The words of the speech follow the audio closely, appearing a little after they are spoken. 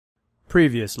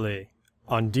Previously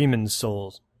on Demon's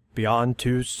Souls Beyond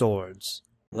Two Swords.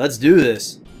 Let's do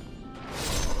this.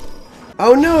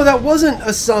 Oh no, that wasn't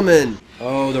a summon!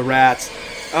 Oh, the rats.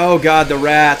 Oh god, the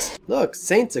rats. Look,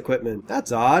 Saint's equipment.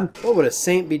 That's odd. What would a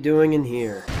Saint be doing in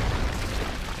here?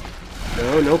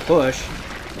 No push.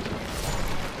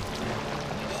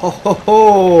 Ho ho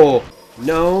ho!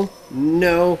 No.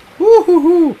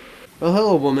 Woo-hoo-hoo! Well,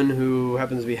 hello, woman who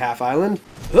happens to be half island.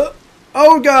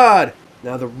 Oh god!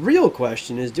 Now the real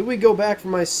question is, do we go back for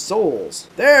my souls?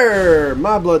 There!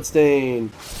 My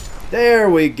bloodstain! There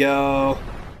we go!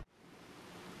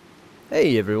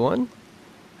 Hey everyone,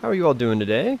 how are you all doing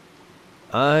today?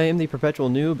 I am the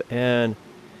Perpetual Noob, and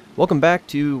welcome back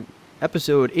to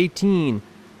episode 18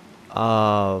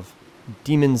 of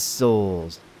Demon's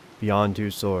Souls Beyond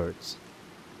Two Swords.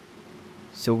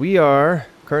 So we are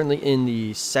currently in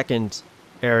the second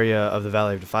area of the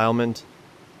Valley of Defilement.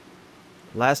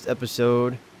 Last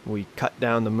episode, we cut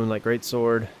down the Moonlight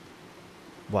Greatsword.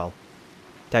 Well,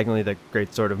 technically the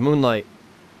Greatsword of Moonlight.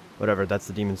 Whatever, that's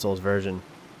the Demon's Souls version.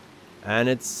 And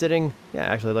it's sitting, yeah,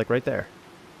 actually like right there.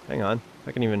 Hang on, if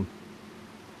I can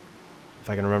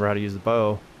remember how to use the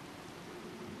bow.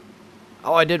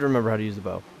 Oh, I did remember how to use the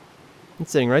bow.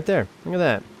 It's sitting right there, look at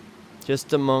that.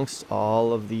 Just amongst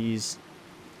all of these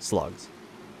slugs.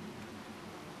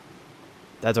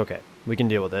 That's okay, we can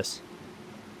deal with this.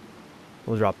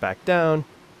 We'll drop back down,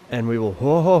 and we will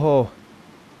ho.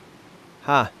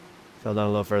 Ha! Fell down a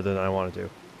little further than I wanted to.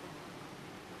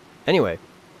 Anyway,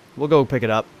 we'll go pick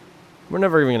it up. We're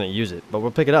never even going to use it, but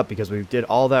we'll pick it up because we did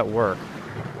all that work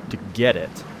to get it.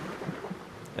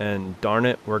 And darn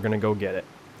it, we're going to go get it.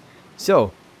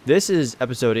 So, this is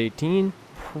episode 18,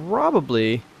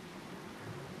 probably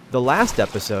the last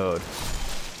episode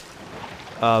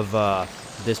of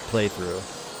this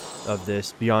playthrough, of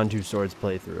this Beyond Two Swords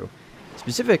playthrough.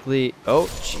 Specifically, oh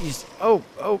jeez,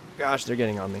 oh gosh, they're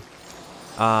getting on me.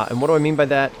 And what do I mean by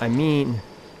that? I mean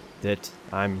that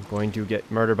I'm going to get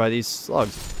murdered by these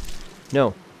slugs.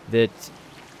 No, that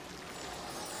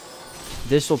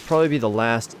this will probably be the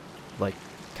last, like,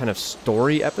 kind of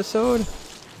story episode.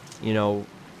 You know,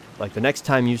 like the next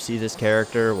time you see this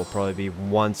character will probably be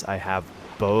once I have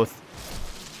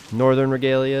both Northern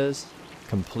Regalias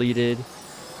completed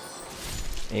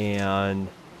and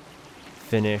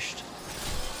finished.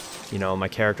 You know, my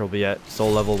character will be at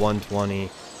soul level 120,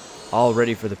 all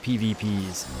ready for the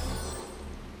PvPs.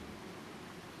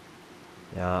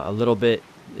 Yeah, a little bit.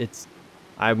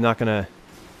 I'm not gonna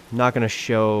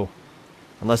show,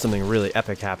 unless something really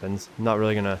epic happens. I'm not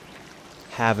really gonna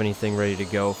have anything ready to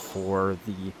go for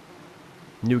the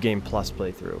New Game Plus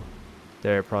playthrough.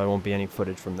 There probably won't be any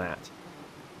footage from that.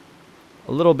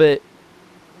 A little bit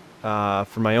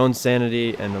for my own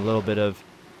sanity, and a little bit of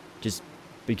just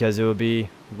because it would be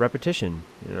repetition,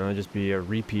 you know, just be a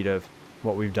repeat of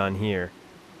what we've done here.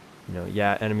 You know,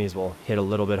 yeah, enemies will hit a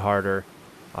little bit harder,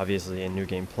 obviously in New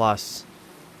Game Plus,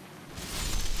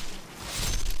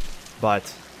 but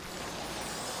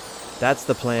that's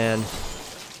the plan.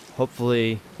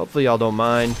 Hopefully y'all don't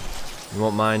mind. You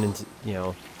won't mind, and you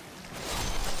know,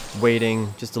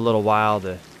 waiting just a little while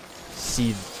to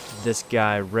see this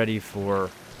guy ready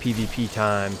for PvP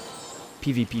time,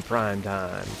 PvP prime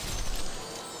time.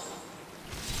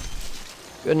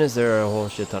 Goodness, there are a whole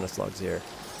shit ton of slugs here.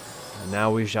 And now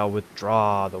we shall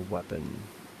withdraw the weapon.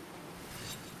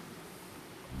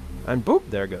 And boop,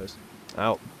 there it goes.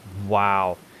 Oh,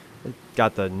 wow. It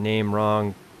got the name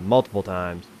wrong multiple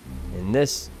times. In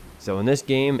this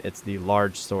game, it's the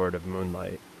large sword of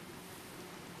Moonlight.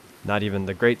 Not even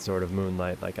the great sword of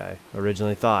Moonlight like I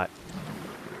originally thought.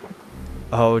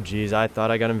 Oh geez, I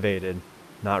thought I got invaded.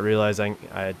 Not realizing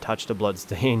I had touched a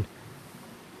bloodstain.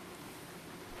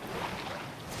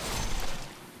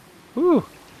 Whew.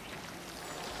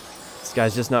 This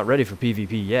guy's just not ready for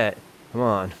PvP yet. Come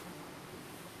on.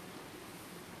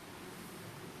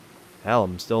 Hell,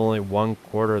 I'm still only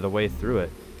 1/4 of the way through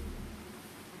it.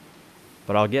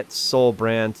 But I'll get Soul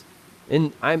Brand.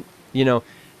 I've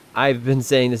been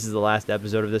saying this is the last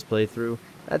episode of this playthrough.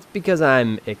 That's because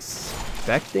I'm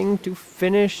expecting to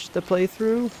finish the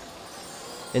playthrough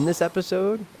in this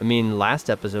episode. I mean, last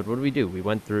episode, what did we do? We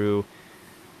went through...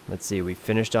 Let's see, we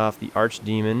finished off the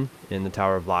Archdemon in the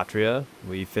Tower of Boletaria.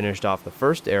 We finished off the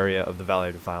first area of the Valley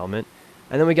of Defilement.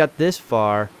 And then we got this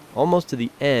far, almost to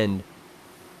the end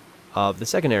of the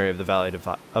second area of the Valley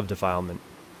of Defilement.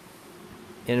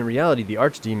 And in reality, the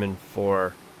Archdemon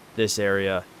for this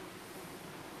area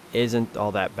isn't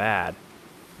all that bad.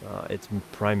 It's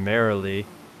primarily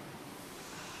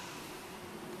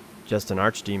just an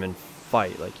Archdemon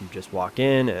fight. Like, you just walk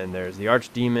in, and there's the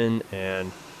Archdemon,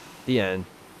 and the end.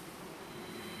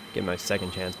 Get my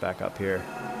second chance back up here.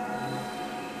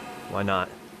 Why not?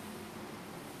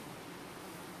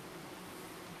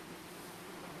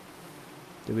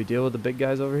 Did we deal with the big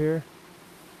guys over here?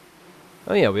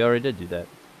 Oh yeah, we already did do that.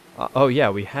 Oh yeah,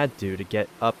 we had to get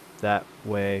up that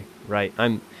way. Right.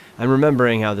 I'm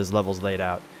remembering how this level's laid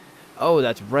out. Oh,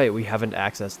 that's right. We haven't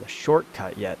accessed the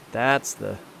shortcut yet. That's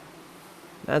the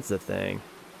thing.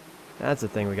 That's the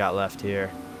thing we got left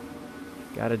here.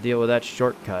 Got to deal with that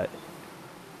shortcut.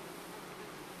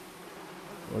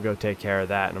 We'll go take care of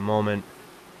that in a moment.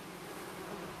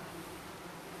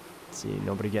 Let's see,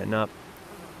 nobody getting up.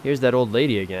 Here's that old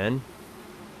lady again.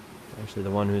 Actually,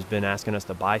 the one who's been asking us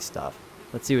to buy stuff.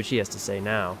 Let's see what she has to say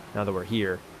now that we're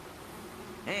here.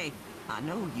 Hey, I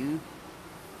know you.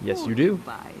 Yes, you Won't do.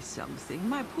 Buy something.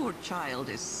 My poor child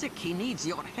is sick. He needs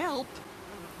your help.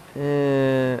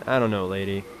 I don't know,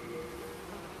 lady.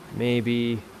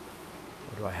 Maybe.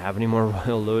 Do I have any more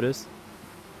Royal Lotus?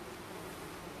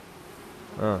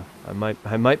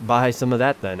 I might buy some of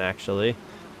that then, actually.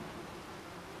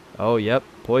 Oh, yep,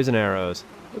 poison arrows.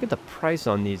 Look at the price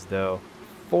on these, though.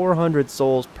 400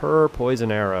 souls per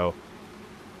poison arrow.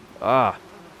 Ah,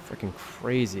 freaking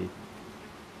crazy.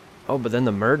 Oh, but then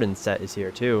the Murden set is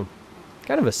here, too.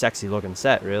 Kind of a sexy looking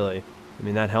set, really. I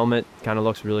mean, that helmet kind of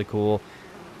looks really cool.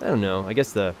 I don't know. I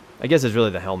guess it's really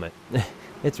the helmet.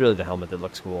 It's really the helmet that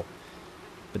looks cool.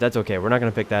 But that's okay. We're not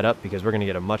going to pick that up because we're going to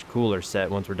get a much cooler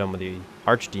set once we're done with the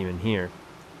Archdemon here.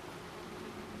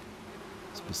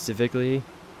 Specifically,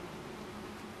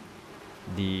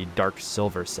 the dark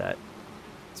silver set.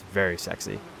 It's very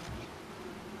sexy.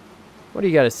 What do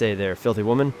you got to say there, filthy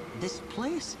woman? This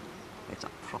place, it's a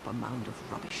proper mound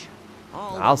of rubbish.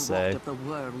 All I'll the say. rot of the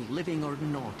world, living or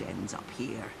not, ends up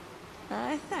here.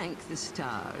 I thank the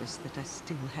stars that I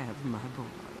still have my boy.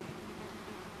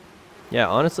 Yeah,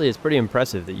 honestly, it's pretty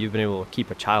impressive that you've been able to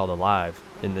keep a child alive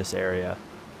in this area.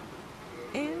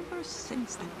 Ever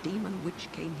since that demon witch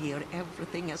came here,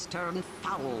 everything has turned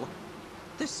foul.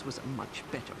 This was a much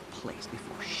better place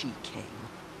before she came.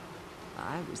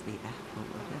 I was the apple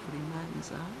of every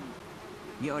man's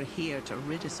eye. You're here to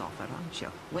rid us of her, aren't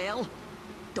you? Well,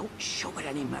 don't show her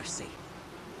any mercy.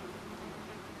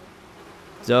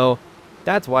 So,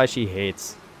 that's why she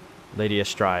hates Lady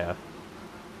Estrella.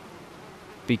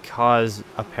 Because,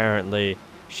 apparently,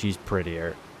 she's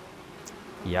prettier.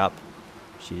 Yup.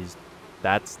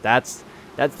 That's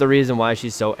the reason why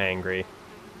she's so angry.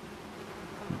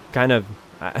 Kind of,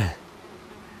 I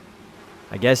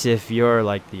guess if you're,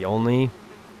 like, the only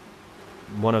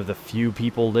one of the few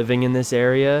people living in this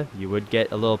area, you would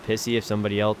get a little pissy if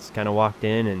somebody else kind of walked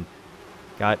in and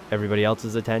got everybody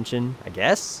else's attention, I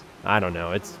guess? I don't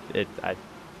know.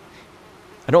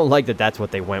 I don't like that that's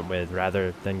what they went with,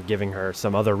 rather than giving her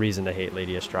some other reason to hate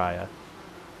Lady Estrella.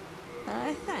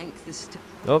 I thank the stars.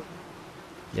 Oh.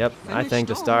 Yep, I thank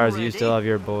the stars you still have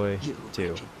your boy, You too.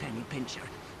 wretched penny pincher,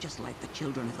 just like the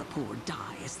children of the poor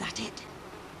die, is that it?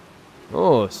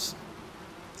 Oh,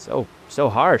 so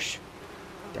harsh.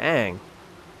 Dang.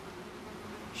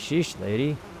 Sheesh,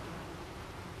 lady.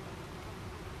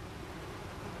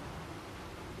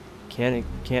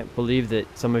 Can't believe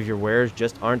that some of your wares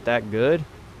just aren't that good.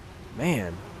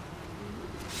 Man.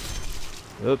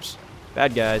 Oops.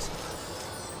 Bad guys.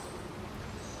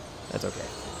 That's okay.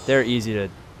 They're easy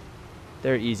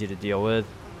to deal with.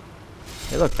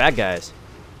 Hey, look, bad guys.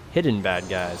 Hidden bad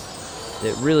guys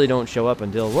that really don't show up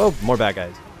until, whoa, more bad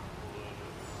guys.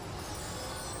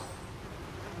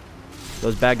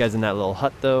 Those bad guys in that little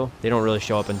hut, though, they don't really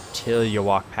show up until you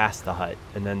walk past the hut.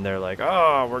 And then they're like,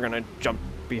 oh, we're gonna jump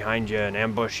behind you and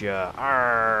ambush you.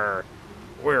 Arr!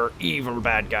 We're evil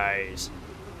bad guys.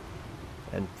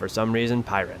 And for some reason,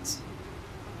 pirates.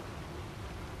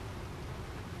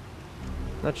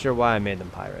 Not sure why I made them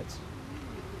pirates.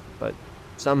 But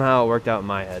somehow it worked out in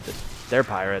my head that they're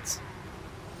pirates.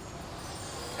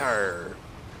 Arr!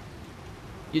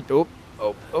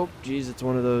 Oh, geez, it's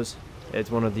one of those.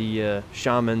 It's one of the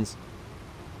shamans.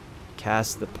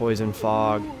 Cast the poison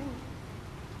fog.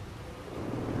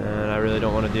 And I really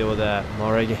don't want to deal with that. I'm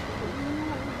already...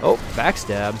 Oh,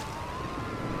 backstab.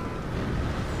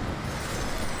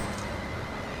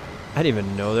 I didn't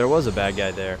even know there was a bad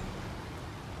guy there.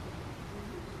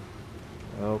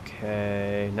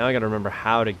 Okay, now I gotta remember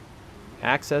how to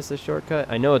access this shortcut.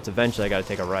 I know it's eventually I gotta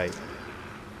take a right.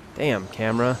 Damn,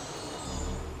 camera.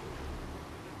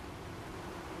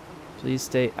 Please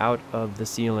stay out of the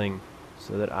ceiling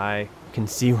so that I can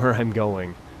see where I'm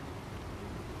going.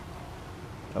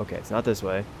 Okay, it's not this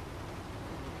way.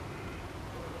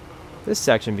 This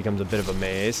section becomes a bit of a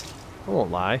maze. I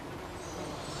won't lie.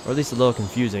 Or at least a little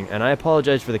confusing. And I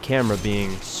apologize for the camera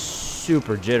being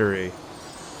super jittery.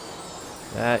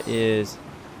 That is...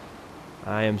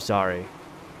 I am sorry.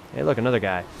 Hey, look, another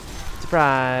guy.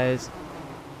 Surprise!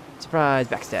 Surprise!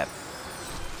 Backstab.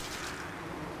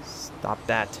 Stop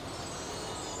that.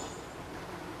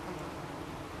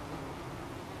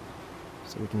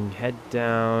 So we can head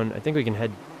down. I think we can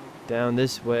head down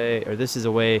this way, or this is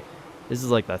a way. This is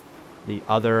like the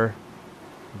other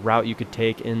route you could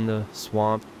take in the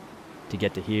swamp to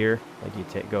get to here. Like you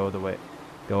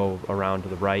go around to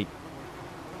the right.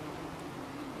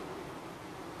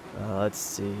 Let's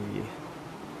see.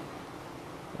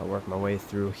 I'll work my way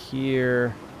through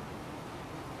here.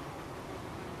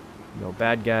 No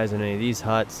bad guys in any of these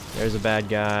huts. There's a bad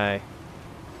guy.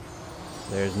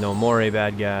 There's no more a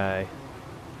bad guy.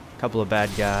 Couple of bad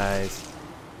guys.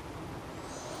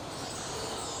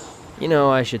 You know,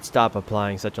 I should stop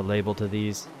applying such a label to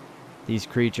these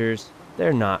creatures.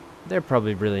 They're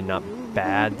probably really not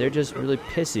bad. They're just really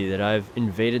pissy that I've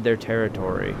invaded their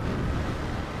territory.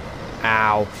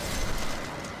 Ow.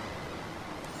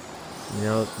 You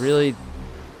know, really,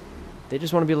 they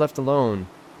just want to be left alone.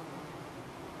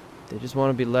 They just want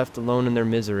to be left alone in their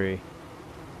misery.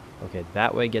 Okay,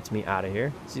 that way gets me out of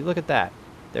here. See, look at that.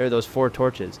 There are those 4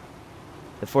 torches.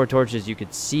 The 4 torches you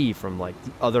could see from, like,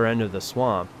 the other end of the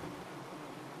swamp.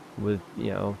 With,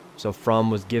 you know, so From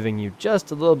was giving you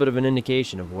just a little bit of an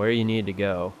indication of where you needed to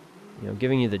go. You know,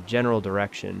 giving you the general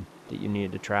direction that you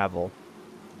needed to travel.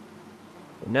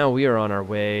 But now we are on our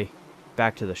way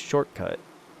back to the shortcut.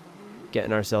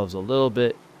 Getting ourselves a little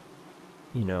bit,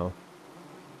 you know,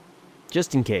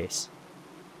 just in case.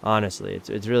 Honestly,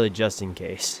 it's really just in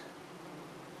case.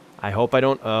 I hope I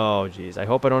don't... Oh, jeez. I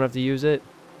hope I don't have to use it.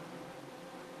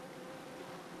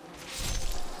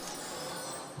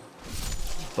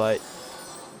 But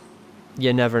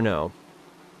you never know.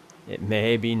 It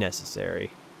may be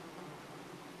necessary.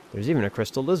 There's even a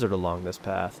crystal lizard along this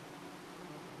path.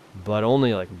 But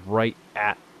only like right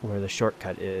at where the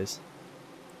shortcut is.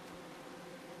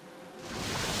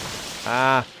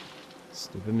 Ah!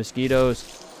 Stupid mosquitoes.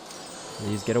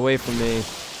 Please get away from me.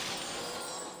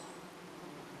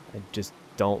 I just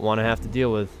don't want to have to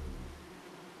deal with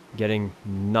getting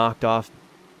knocked off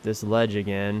this ledge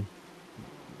again.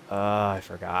 I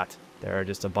forgot. There are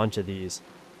just a bunch of these.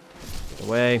 Get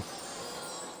away.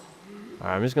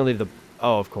 Alright, I'm just going to leave the...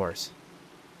 Oh, of course.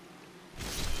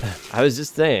 I was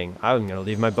just saying, I'm going to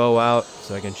leave my bow out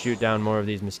so I can shoot down more of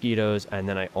these mosquitoes, and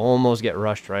then I almost get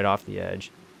rushed right off the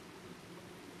edge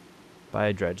by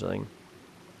a dredgeling.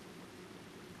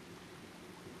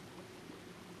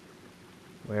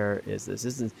 Where is this?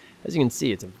 This is, as you can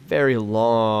see, it's a very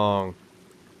long...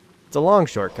 It's a long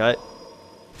shortcut.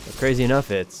 But crazy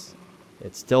enough, it's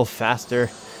still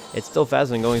faster. It's still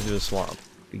faster than going through the swamp.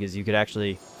 Because you could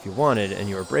actually, if you wanted and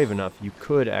you were brave enough, you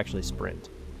could actually sprint.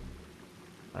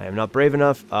 I am not brave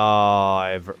enough. Oh,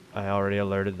 I already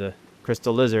alerted the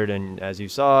crystal lizard, and as you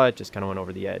saw, it just kind of went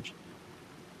over the edge.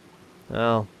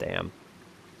 Well, damn.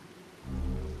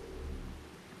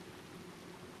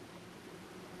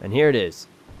 And here it is.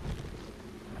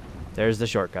 There's the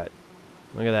shortcut.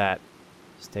 Look at that.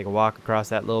 Just take a walk across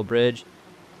that little bridge.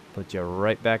 Puts you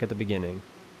right back at the beginning.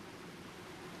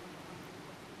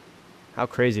 How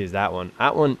crazy is that one?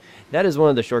 That is one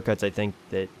of the shortcuts I think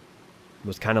that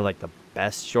was kind of like the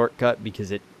best shortcut,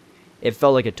 because it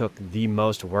felt like it took the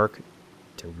most work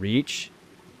to reach,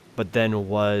 but then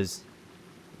was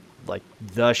like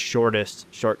the shortest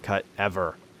shortcut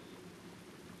ever.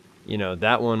 You know,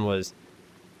 that one was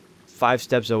 5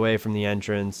 steps away from the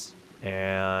entrance,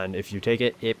 and if you take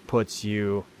it, it puts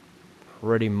you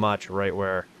pretty much right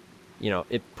where, you know,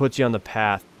 it puts you on the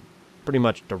path pretty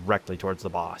much directly towards the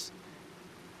boss.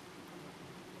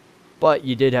 But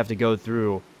you did have to go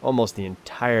through almost the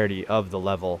entirety of the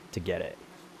level to get it.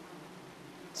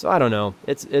 So I don't know.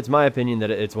 It's my opinion that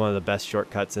it's one of the best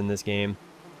shortcuts in this game.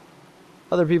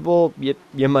 Other people,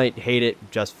 you might hate it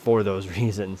just for those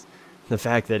reasons. The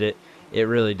fact that it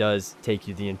really does take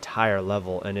you the entire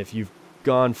level, and if you've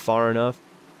gone far enough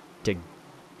to...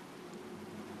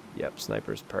 Yep,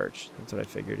 sniper's perch. That's what I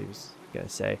figured he was going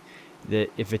to say. That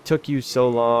if it took you so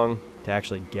long to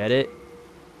actually get it,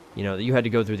 you know, that you had to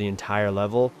go through the entire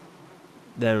level,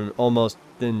 then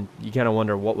you kind of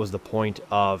wonder what was the point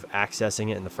of accessing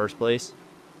it in the first place.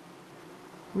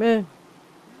 Meh.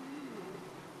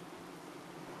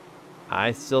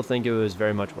 I still think it was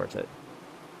very much worth it.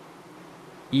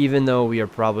 Even though we are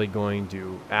probably going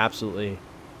to absolutely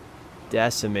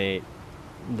decimate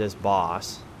this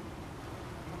boss,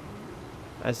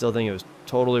 I still think it was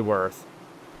totally worth.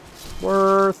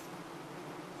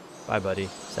 Bye, buddy.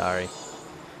 Sorry.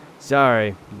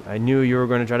 Sorry. I knew you were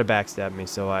going to try to backstab me,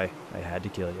 so I had to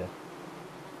kill you.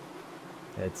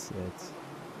 It's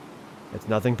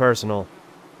nothing personal.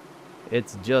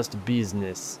 It's just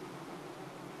business.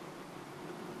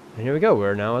 And here we go.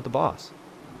 We're now at the boss.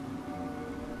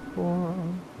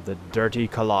 The dirty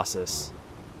Colossus.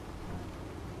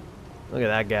 Look at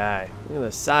that guy. Look at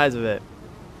the size of it.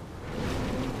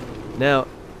 Now,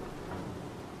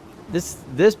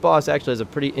 this boss actually has a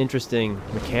pretty interesting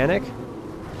mechanic.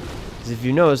 Because if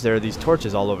you notice, there are these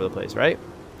torches all over the place, right?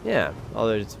 Yeah.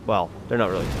 Well, they're not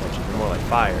really torches. They're more like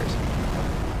fires.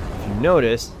 If you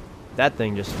notice, that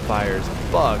thing just fires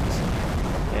bugs.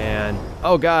 And,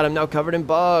 oh god, I'm now covered in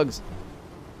bugs.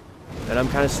 And I'm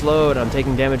kind of slowed. I'm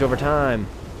taking damage over time.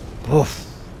 Poof.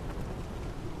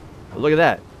 But look at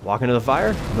that. Walk into the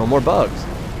fire, no more bugs.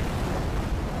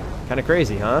 Kind of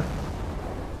crazy, huh?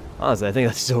 Honestly, I think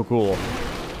that's so cool.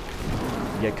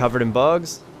 You get covered in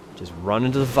bugs, just run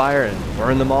into the fire and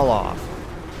burn them all off.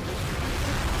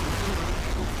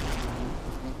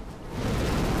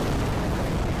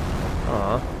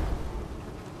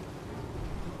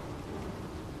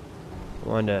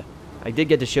 I did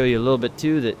get to show you a little bit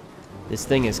too that this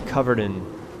thing is covered in,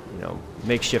 you know,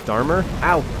 makeshift armor.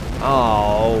 Ow!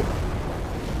 Oh!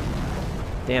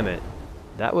 Damn it.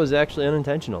 That was actually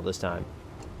unintentional this time.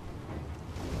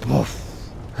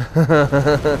 Oof.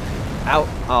 Ow!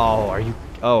 Oh, are you?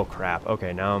 Oh crap.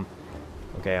 Okay, now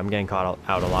I'm getting caught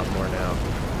out a lot more now.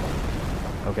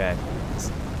 Okay,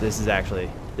 this is actually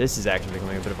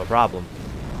becoming a bit of a problem.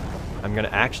 I'm gonna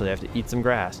actually have to eat some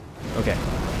grass. Okay.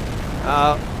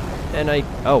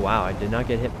 Oh wow, I did not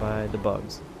get hit by the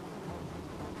bugs.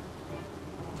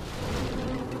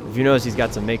 If you notice, he's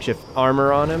got some makeshift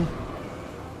armor on him.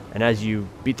 And as you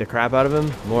beat the crap out of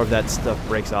him, more of that stuff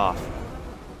breaks off.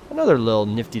 Another little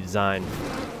nifty design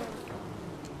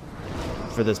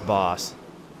for this boss.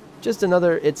 Just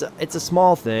another, it's a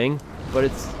small thing, but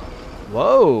it's,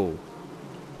 whoa.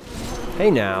 Hey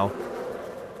now,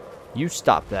 you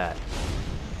stop that.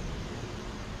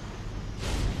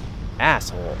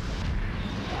 Asshole.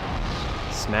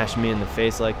 Smash me in the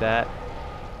face like that.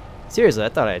 Seriously, I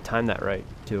thought I had timed that right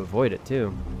to avoid it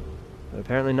too. But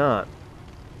apparently not.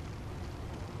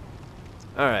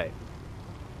 Alright.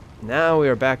 Now we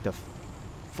are back to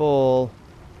full.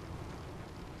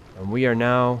 And we are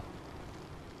now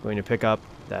going to pick up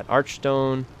that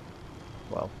Archstone.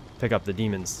 Well, pick up the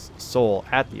demon's soul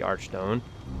at the Archstone.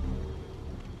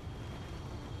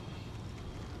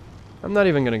 I'm not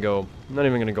even gonna go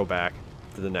back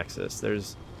to the Nexus.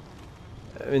 There's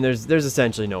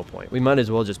essentially no point. We might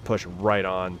as well just push right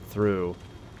on through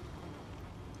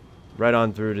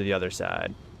to the other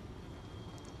side.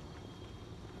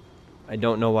 I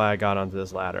don't know why I got onto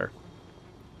this ladder.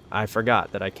 I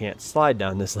forgot that I can't slide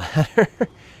down this ladder.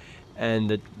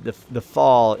 And the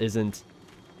fall isn't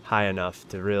high enough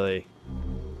to really,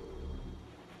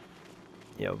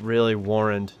 you know, really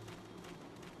warrant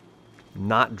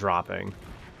not dropping.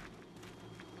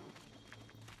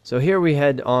 So here we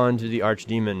head on to the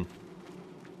Archdemon,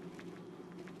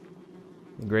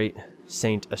 the great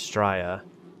Saint Astraea.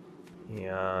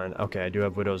 And okay, I do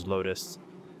have Widow's Lotus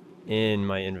in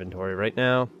my inventory right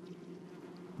now.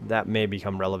 That may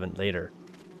become relevant later.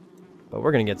 But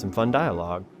we're gonna get some fun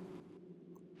dialogue.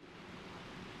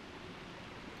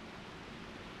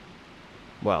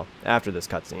 Well, after this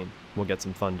cutscene, we'll get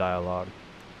some fun dialogue.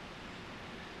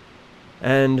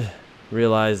 And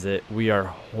realize that we are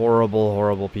horrible,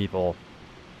 horrible people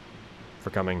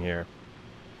for coming here.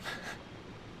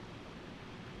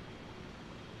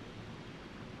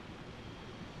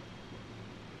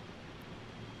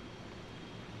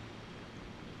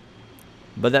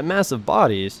 But that mass of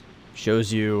bodies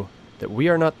shows you that we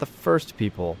are not the first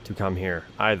people to come here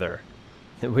either.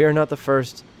 That we are not the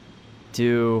first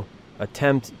to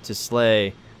attempt to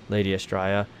slay Lady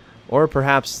Astraea, or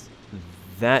perhaps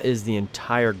that is the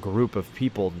entire group of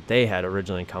people that they had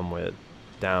originally come with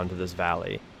down to this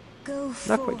valley.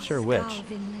 Not quite sure which.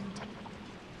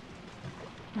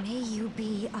 May you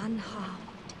be unharmed.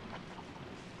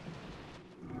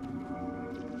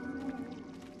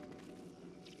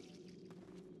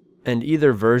 And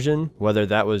either version, whether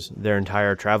that was their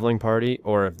entire traveling party,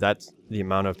 or if that's the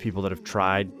amount of people that have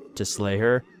tried to slay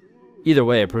her, either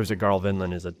way, it proves that Garl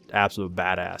Vinland is an absolute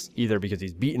badass, either because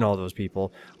he's beaten all those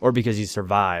people, or because he's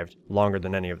survived longer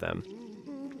than any of them.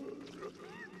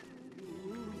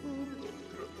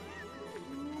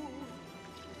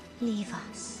 Leave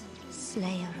us,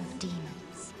 slayer of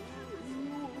demons.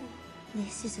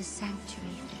 This is a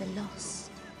sanctuary for the lost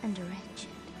and wretched.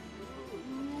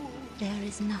 There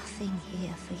is nothing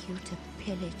here for you to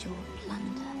pillage or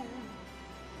plunder.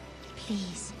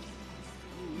 Please,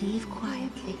 leave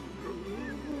quietly.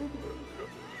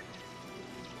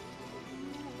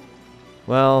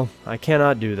 Well, I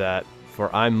cannot do that,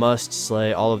 for I must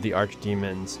slay all of the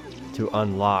Archdemons to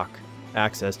unlock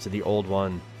access to the old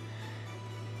one.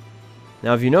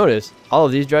 Now, if you notice, all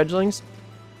of these dredgelings,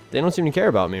 they don't seem to care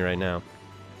about me right now.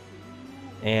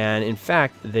 And in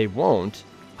fact, they won't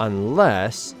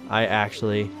unless I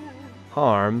actually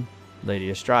harm Lady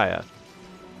Estrella.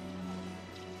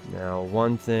 Now,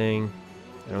 one thing,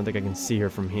 I don't think I can see her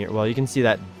from here. Well, you can see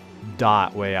that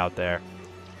dot way out there.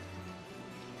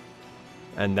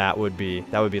 And that would be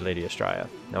Lady Estrella.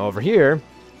 Now over here,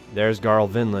 there's Garl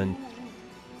Vinland.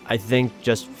 I think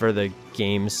just for the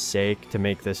game's sake, to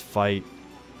make this fight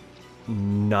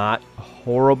not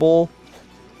horrible,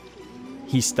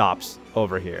 he stops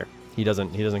over here. He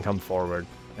doesn't come forward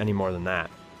any more than that.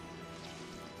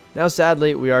 Now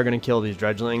sadly, we are going to kill these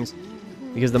dredgelings,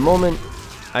 because the moment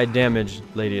I damage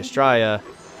Lady Estrella,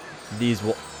 these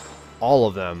will, all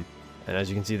of them, and as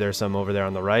you can see there's some over there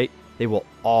on the right, they will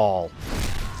all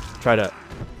try to...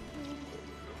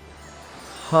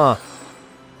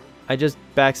 I just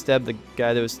backstabbed the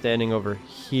guy that was standing over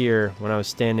here when I was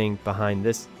standing behind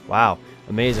this. Wow,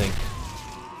 amazing.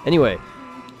 Anyway,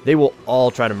 they will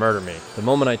all try to murder me. The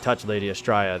moment I touch Lady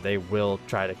Estrella, they will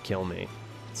try to kill me.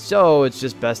 So it's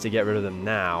just best to get rid of them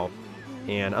now.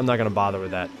 And I'm not going to bother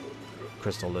with that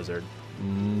crystal lizard.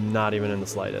 Not even in the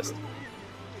slightest.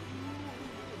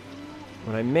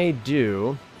 What I may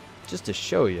do, just to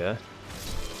show you,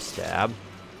 stab.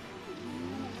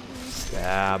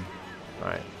 Stab.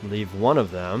 Alright, leave one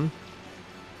of them.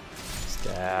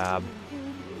 Stab.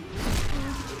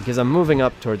 Because I'm moving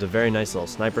up towards a very nice little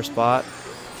sniper spot.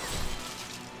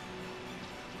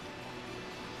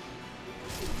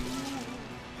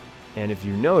 And if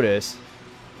you notice,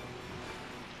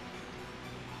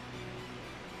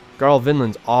 Garl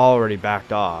Vinland's already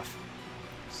backed off.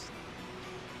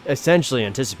 Essentially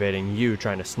anticipating you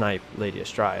trying to snipe Lady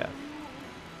Estrella.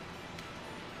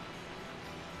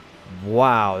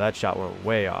 Wow, that shot went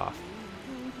way off.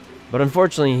 But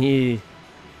unfortunately, he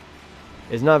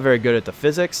is not very good at the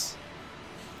physics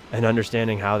and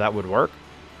understanding how that would work.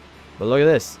 But look at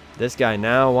this. This guy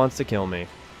now wants to kill me.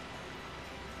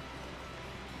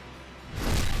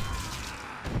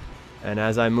 And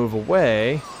as I move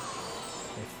away,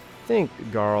 I think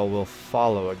Garl will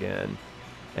follow again.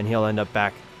 And he'll end up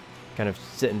back, kind of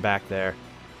sitting back there.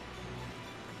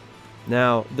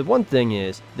 Now, the one thing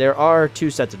is, there are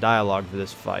two sets of dialogue for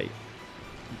this fight.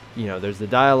 You know, there's the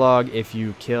dialogue if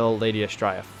you kill Lady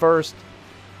Estrella first.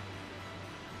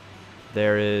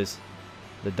 There is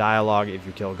the dialogue if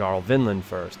you kill Garl Vinland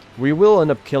first. We will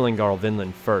end up killing Garl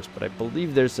Vinland first, but I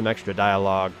believe there's some extra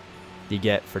dialogue you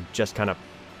get for just kind of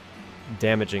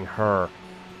damaging her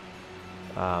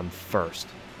first.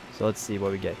 So let's see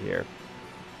what we get here.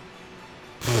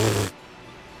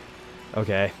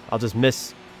 Okay, I'll just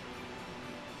miss.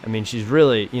 I mean, she's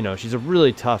really, you know, she's a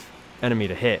really tough enemy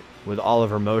to hit with all of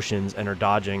her motions and her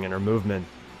dodging and her movement.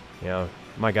 You know,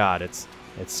 my God, it's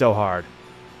so hard.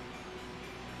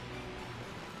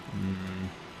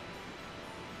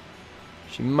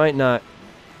 She might not.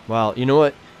 Well, you know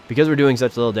what? Because we're doing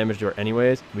such little damage to her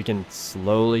anyways, we can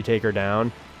slowly take her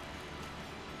down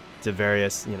to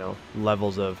various, you know,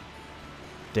 levels of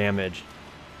damage.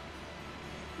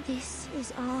 This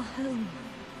is our home.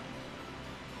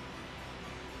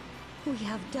 We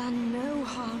have done no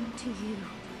harm to you.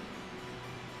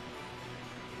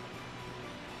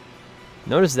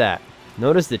 Notice that.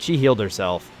 Notice that she healed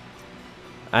herself.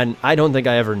 And I don't think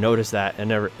I ever noticed that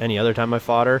any other time I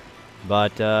fought her.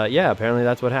 But, yeah, apparently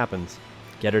that's what happens.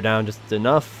 Get her down just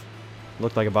enough.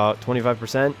 Looked like about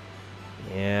 25%.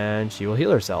 And she will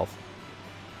heal herself.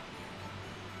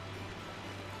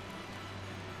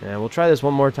 And we'll try this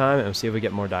one more time and see if we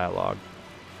get more dialogue.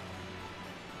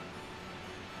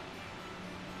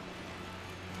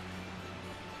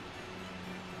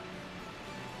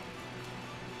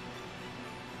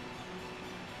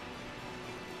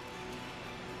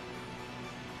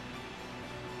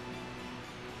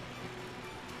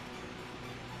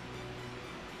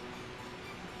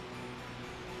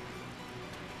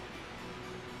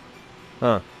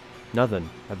 Huh. Nothing.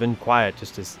 I've been quiet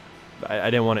just as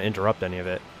I didn't want to interrupt any of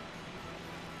it.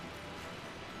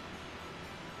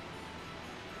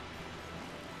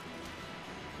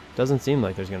 Doesn't seem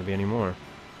like there's going to be any more.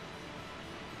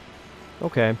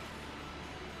 Okay.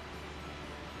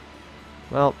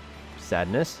 Well,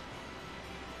 sadness.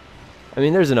 I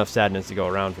mean, there's enough sadness to go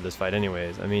around for this fight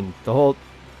anyways. I mean, the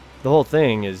whole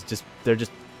thing is just,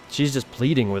 she's just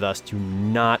pleading with us to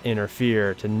not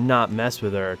interfere, to not mess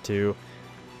with her,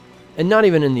 and not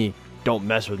even in the don't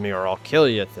mess with me or I'll kill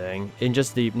you thing, in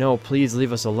just the no, please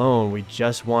leave us alone, we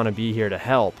just want to be here to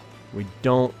help. We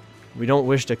don't We don't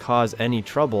wish to cause any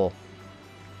trouble.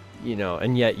 You know,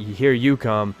 and yet here you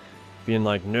come, being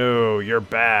like, no, you're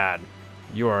bad.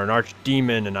 You are an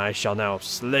archdemon, and I shall now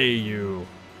slay you.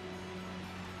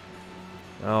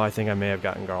 Oh, I think I may have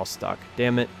gotten Garl stuck.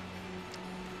 Damn it.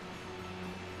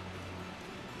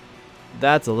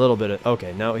 That's a little bit of...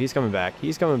 Okay, no, he's coming back.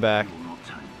 He's coming back. You will not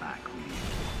turn back, will you?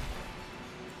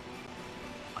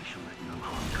 I shall let no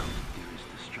harm come to dearest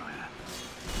Astraea.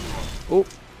 Oh,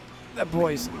 that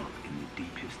boy's... Rock in the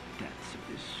deepest depths of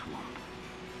this swamp.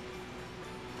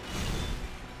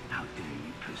 How dare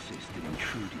you persist in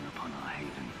intruding upon our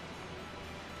haven?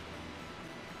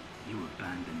 You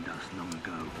abandoned us long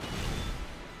ago.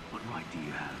 What right do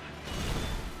you have?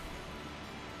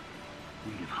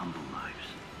 We live humble lives.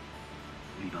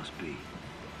 Leave us be.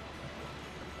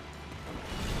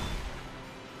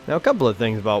 Now, a couple of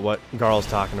things about what Garl's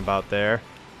talking about there.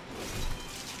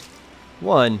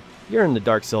 One, you're in the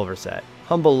Dark Silver set.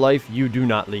 Humble life you do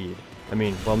not lead. I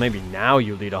mean, well, maybe now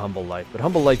you lead a humble life, but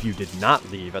humble life you did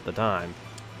not lead at the time.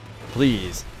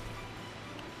 Please.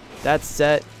 That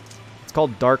set, it's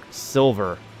called Dark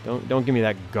Silver. Don't give me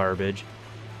that garbage.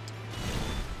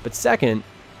 But second,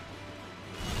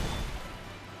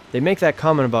 they make that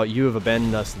comment about you have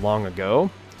abandoned us long ago.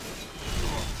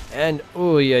 And,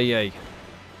 oh, yeah. And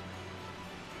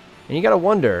you gotta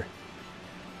wonder,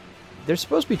 they're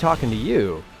supposed to be talking to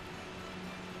you.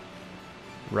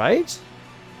 Right?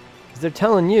 Because they're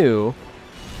telling you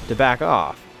to back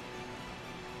off.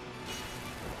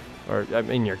 Or, I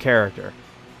mean, your character.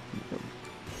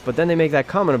 But then they make that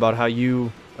comment about how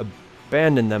you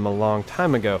abandoned them a long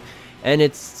time ago. And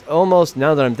it's almost,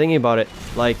 now that I'm thinking about it,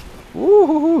 like,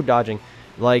 woo-hoo-hoo, dodging.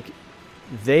 Like,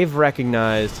 they've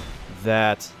recognized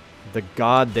that the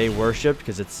god they worshipped,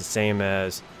 because it's the same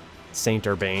as Saint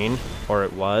Urbane, or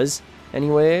it was,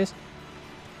 anyways.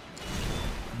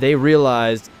 They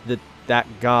realized that that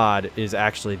god is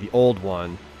actually the old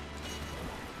one.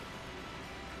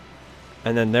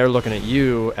 And then they're looking at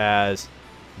you as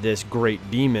this great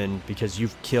demon because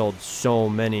you've killed so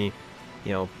many,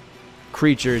 you know,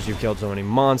 creatures, you've killed so many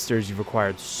monsters, you've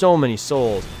acquired so many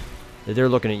souls, that they're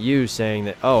looking at you saying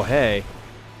that, oh, hey,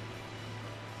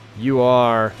 you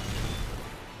are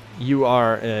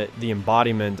the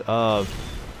embodiment of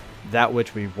that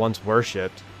which we once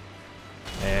worshipped.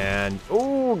 And,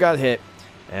 oh, got hit.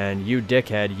 And you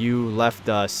dickhead, you left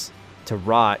us to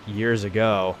rot years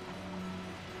ago.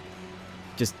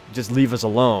 Just leave us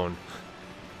alone.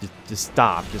 Just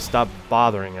stop. Just stop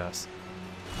bothering us.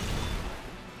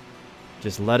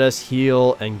 Just let us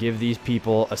heal and give these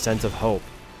people a sense of hope.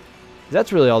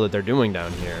 That's really all that they're doing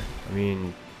down here. I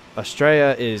mean,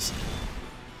 Astraea is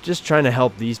just trying to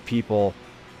help these people,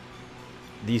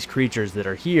 these creatures that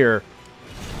are here,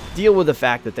 deal with the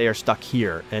fact that they are stuck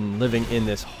here and living in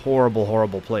this horrible,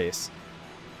 horrible place.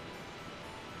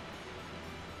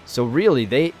 So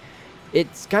really,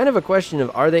 it's kind of a question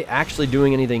of, are they actually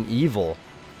doing anything evil?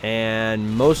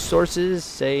 And most sources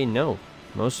say no.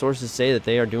 Most sources say that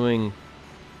they are doing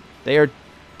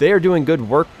good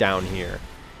work down here.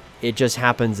 It just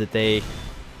happens that that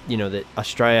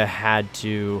Astraea had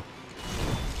to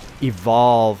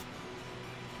evolve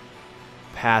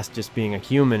past just being a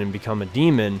human and become a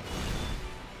demon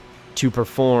to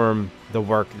perform the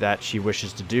work that she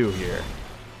wishes to do here.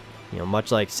 You know,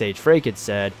 much like Sage Frake had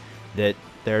said, that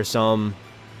there are some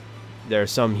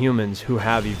humans who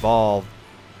have evolved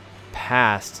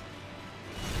past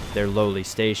their lowly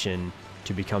station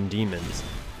to become demons.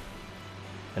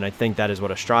 And I think that is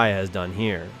what Astraea has done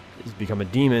here, is become a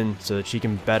demon so that she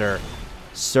can better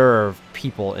serve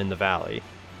people in the valley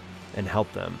and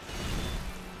help them.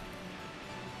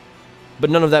 But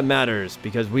none of that matters,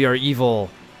 because we are evil,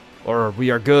 or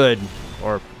we are good,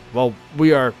 or, well,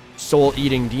 we are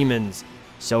soul-eating demons,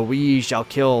 so we shall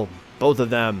kill both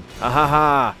of them. Ha ha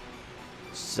ha!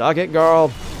 Suck it,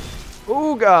 girl.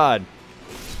 Oh, God.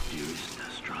 Dearest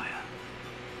Astraea,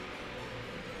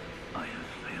 I have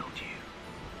failed you.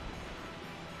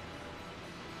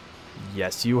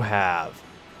 Yes, you have.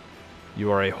 You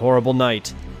are a horrible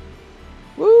knight.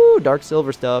 Woo! Dark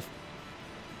silver stuff.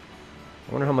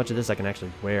 I wonder how much of this I can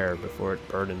actually wear before it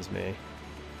burdens me.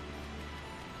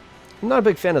 I'm not a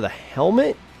big fan of the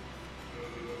helmet,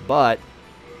 but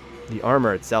the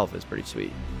armor itself is pretty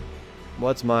sweet.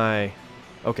 What's my...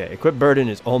 Okay, equip burden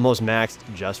is almost maxed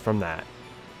just from that.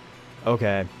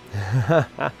 Okay.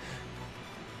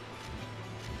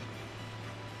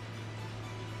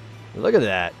 Look at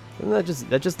that.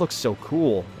 That just looks so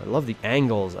cool. I love the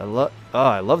angles.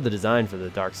 I love the design for the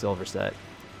Dark Silver set.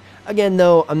 Again,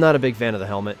 though, I'm not a big fan of the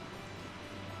helmet.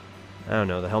 I don't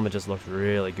know, the helmet just looks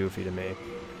really goofy to me.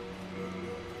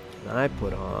 And I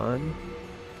put on...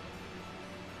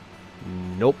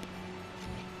 Nope.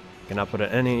 Cannot put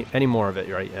any more of it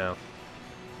right now.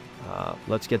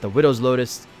 Let's get the Widow's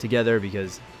Lotus together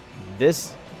because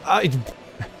this...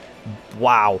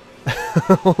 wow.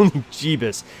 Holy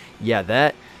Jeebus.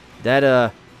 Yeah,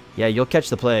 yeah, you'll catch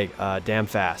the plague damn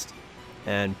fast.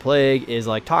 And plague is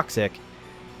like toxic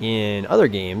in other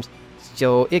games,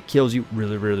 so it kills you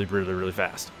really, really, really, really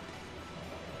fast.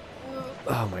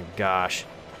 Oh my gosh.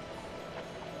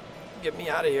 Get me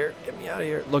out of here. Get me out of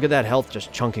here. Look at that health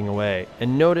just chunking away.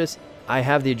 And notice I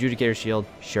have the Adjudicator Shield.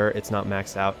 Sure, it's not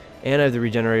maxed out. And I have the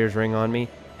Regenerator's Ring on me.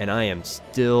 And I am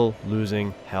still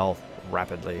losing health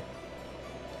rapidly.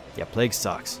 Yeah, plague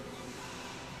sucks.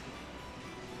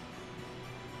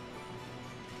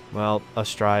 Well,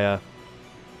 Australia.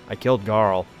 I killed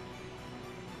Garl.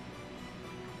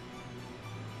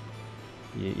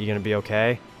 You gonna be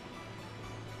okay?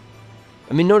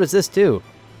 I mean, notice this too.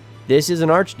 This is an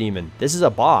Archdemon. This is a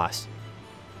boss.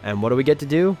 And what do we get to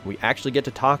do? We actually get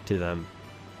to talk to them.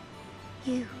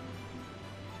 You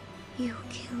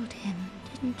killed him,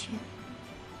 didn't you?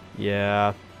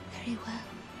 Yeah. Very well.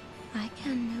 I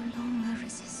can no longer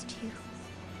resist you.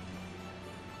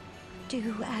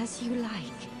 Do as you like.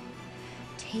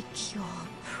 Take your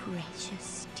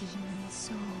precious demon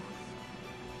soul.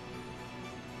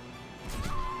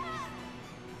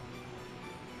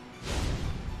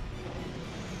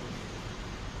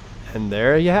 And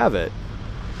there you have it.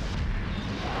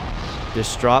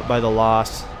 Distraught by the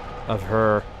loss of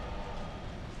her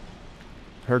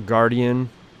guardian.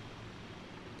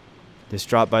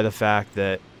 Distraught by the fact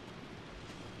that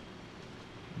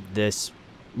this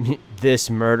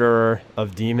murderer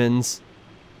of demons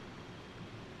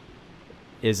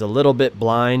is a little bit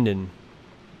blind in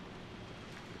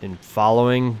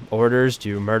following orders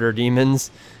to murder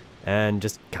demons and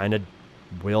just kind of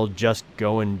will just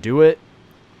go and do it.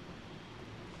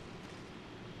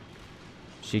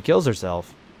 She kills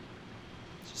herself.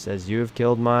 She says, you've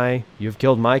killed my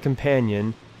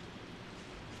companion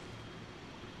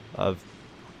of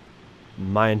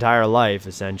my entire life,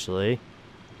 essentially.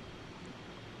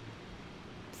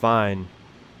 Fine.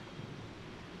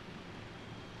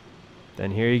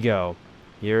 Then here you go.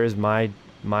 Here is my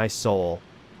soul.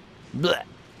 Blech.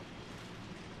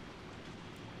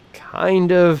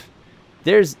 Kind of.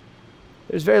 There's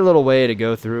very little way to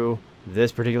go through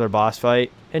this particular boss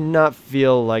fight and not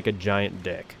feel like a giant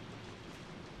dick.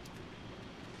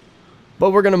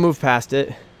 But we're gonna move past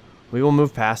it. We will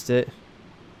move past it,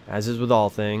 as is with all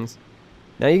things.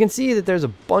 Now you can see that there's a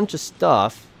bunch of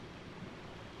stuff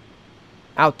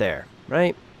out there,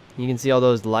 right? You can see all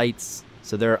those lights,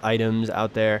 so there are items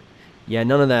out there. Yeah,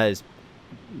 none of that is,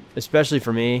 especially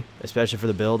for me, especially for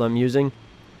the build I'm using,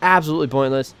 absolutely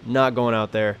pointless. Not going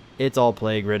out there. It's all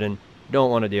plague ridden.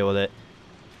 Don't want to deal with it.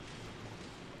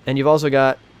 And you've also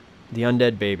got the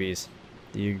undead babies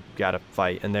that you gotta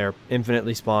fight, and they're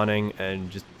infinitely spawning, and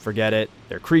just forget it.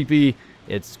 They're creepy.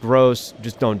 It's gross.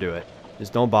 Just don't do it.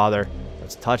 Just don't bother.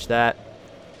 Let's touch that.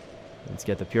 Let's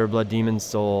get the pure blood demon's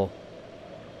soul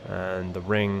and the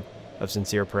ring of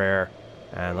sincere prayer,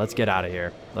 and let's get out of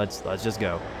here. Let's just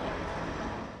go.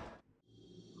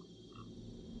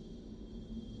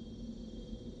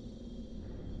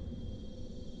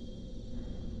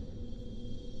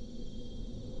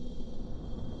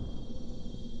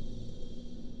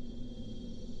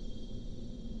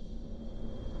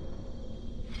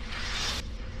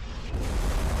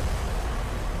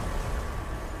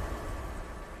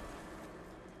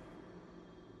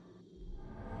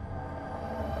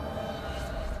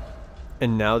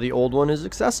 And now the old one is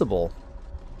accessible.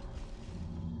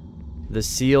 The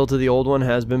seal to the old one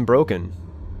has been broken.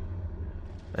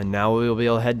 And now we will be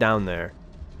able to head down there.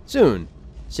 Soon.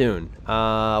 Soon.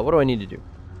 What do I need to do?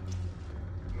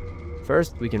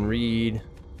 First, we can read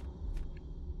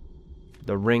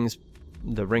the ring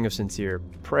of sincere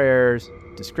prayers,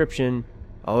 description.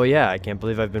 Oh yeah, I can't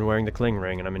believe I've been wearing the cling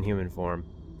ring and I'm in human form.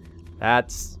 I'm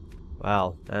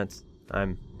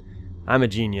a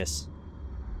genius.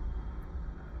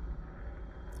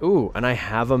 Ooh, and I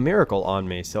have a miracle on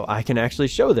me, so I can actually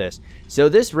show this. So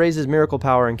this raises miracle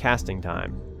power and casting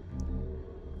time.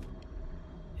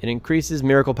 It increases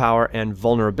miracle power and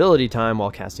vulnerability time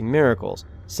while casting miracles.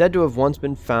 Said to have once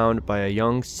been found by a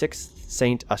young 6th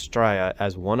Saint Australia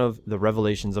as one of the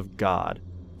revelations of God.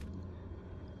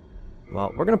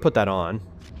 Well, we're going to put that on.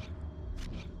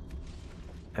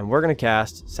 And we're going to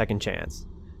cast Second Chance.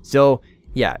 So,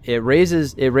 yeah, it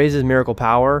raises miracle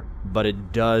power, but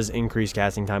it does increase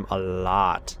casting time a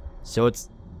lot. So it's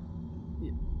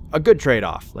a good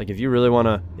trade-off. Like if you really want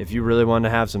to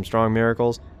have some strong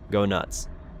miracles, go nuts.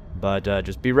 But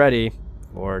just be ready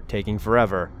for taking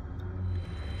forever.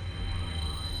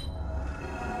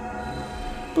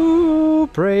 Boo!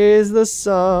 Praise the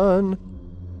sun!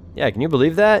 Yeah, can you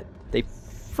believe that? They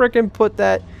frickin' put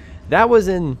that... That was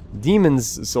in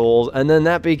Demon's Souls, and then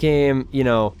that became, you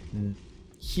know,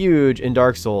 huge in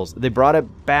Dark Souls. They brought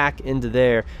it back into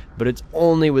there, but it's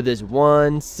only with this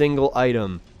one single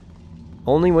item.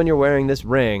 Only when you're wearing this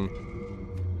ring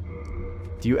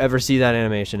do you ever see that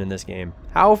animation in this game.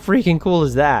 How freaking cool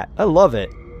is that? I love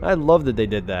it. I love that they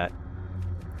did that.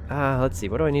 Let's see.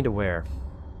 What do I need to wear?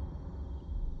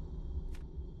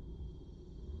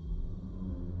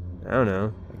 I don't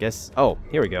know. I guess... Oh,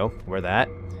 here we go. Wear that.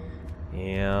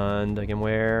 And I can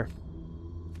wear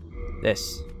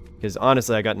this. Because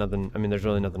honestly, I got nothing... I mean, there's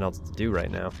really nothing else to do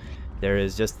right now. There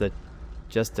is just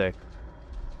to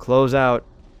close out,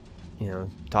 you know,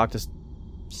 talk to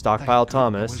Stockpile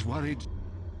Thomas. I was worried.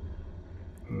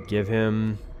 Give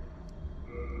him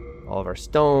all of our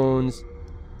stones.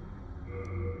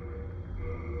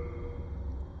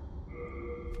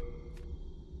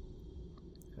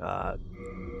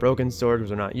 Broken sword,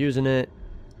 because we're not using it.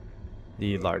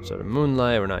 The large sword of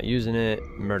moonlight, we're not using it.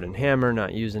 Murden hammer,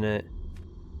 not using it.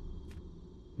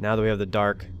 Now that we have the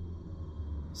dark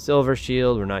silver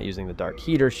shield, we're not using the dark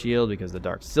heater shield because the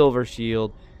dark silver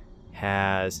shield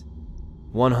has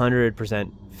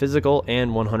 100% physical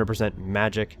and 100%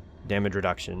 magic damage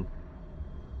reduction.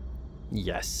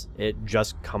 Yes, it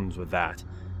just comes with that.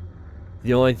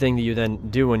 The only thing that you then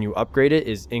do when you upgrade it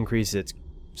is increase its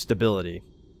stability.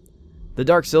 The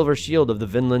dark silver shield of the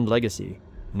Vinland Legacy.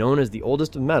 Known as the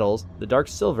oldest of metals, the dark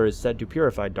silver is said to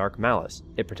purify dark malice.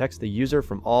 It protects the user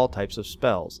from all types of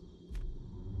spells.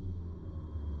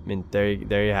 I mean, there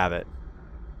you have it.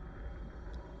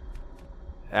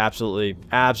 Absolutely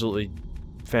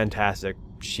fantastic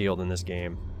shield in this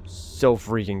game. So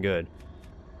freaking good.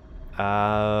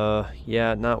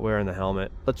 Yeah, not wearing the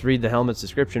helmet. Let's read the helmet's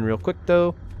description real quick,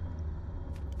 though.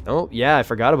 Oh, yeah, I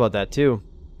forgot about that, too.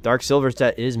 Dark silver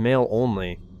set is male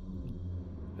only.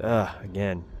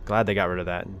 Again, glad they got rid of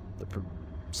that in the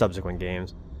subsequent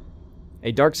games.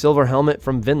 A dark silver helmet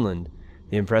from Vinland.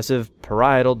 The impressive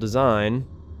parietal design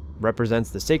represents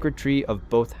the sacred tree of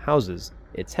both houses.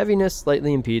 Its heaviness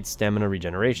slightly impedes stamina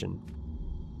regeneration.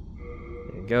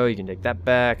 There you go, you can take that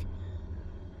back.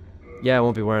 Yeah, I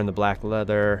won't be wearing the black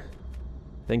leather.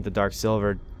 I think the dark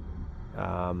silver...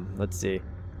 let's see.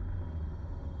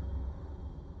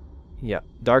 Yeah,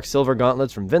 dark silver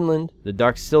gauntlets from Vinland. The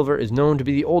dark silver is known to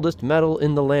be the oldest metal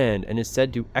in the land and is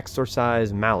said to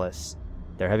exorcise malice.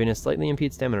 Their heaviness slightly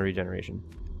impedes stamina regeneration.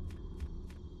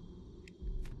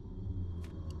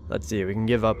 Let's see, we can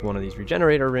give up one of these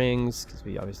regenerator rings, because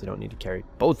we obviously don't need to carry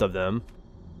both of them.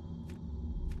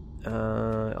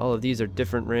 All of these are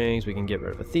different rings. We can get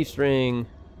rid of a thief's ring.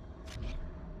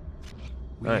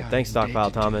 Alright, thanks, Stockpile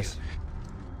Thomas.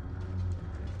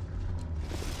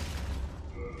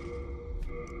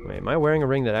 Wait, am I wearing a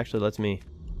ring that actually lets me...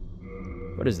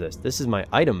 What is this? This is my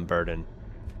item burden.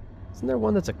 Isn't there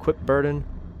one that's equip burden?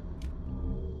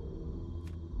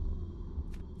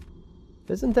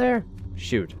 Isn't there?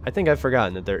 Shoot, I think I've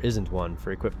forgotten that there isn't one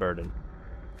for equip burden.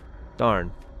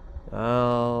 Darn.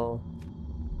 Alright,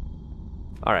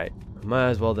 might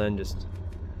as well then just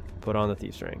put on the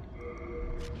thief's ring.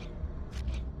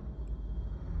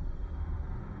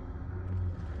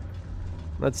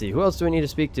 Let's see, who else do we need to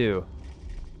speak to?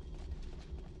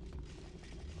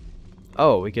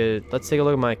 Oh, we could... Let's take a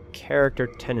look at my character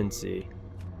tendency.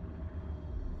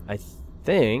 I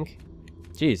think...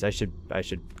 Geez, I should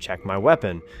check my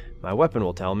weapon. My weapon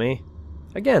will tell me.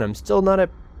 Again, I'm still not a...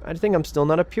 I think I'm still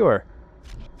not a pure.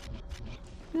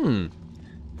 The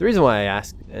reason why I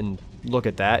ask and look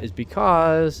at that is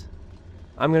because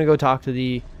I'm going to go talk to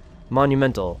the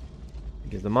Monumental.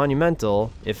 Because the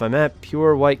Monumental, if I'm at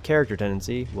pure white character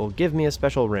tendency, will give me a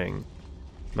special ring.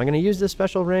 Am I going to use this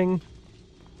special ring?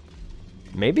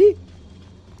 Maybe?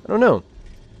 I don't know.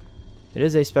 It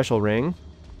is a special ring,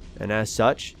 and as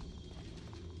such,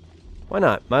 why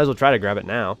not? Might as well try to grab it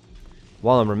now,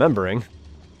 while I'm remembering.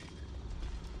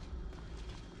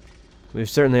 We've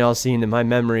certainly all seen that my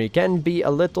memory can be a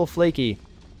little flaky.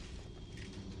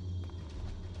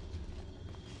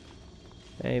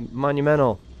 Hey,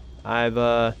 Monumental. I've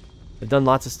done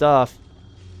lots of stuff.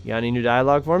 You got any new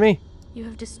dialogue for me? You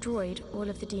have destroyed all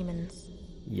of the demons.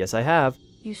 Yes, I have.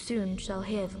 You soon shall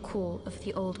hear the call of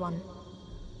the Old One.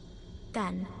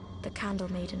 Then the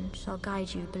Candle Maiden shall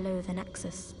guide you below the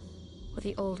Nexus, where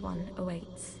the Old One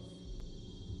awaits.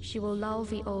 She will lull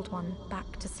the Old One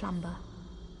back to slumber.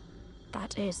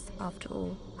 That is, after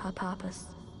all, her purpose.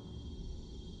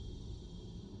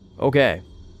 Okay.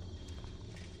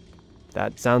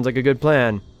 That sounds like a good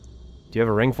plan. Do you have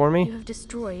a ring for You me? have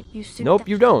destroyed. You soon. Nope,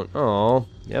 you don't. Oh,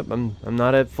 yep. I'm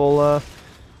not at full.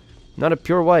 Not a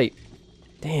pure white.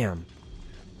 Damn.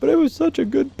 But I was such a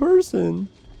good person.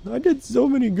 I did so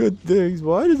many good things.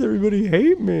 Why does everybody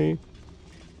hate me?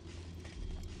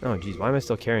 Oh, geez. Why am I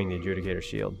still carrying the Adjudicator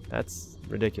shield? That's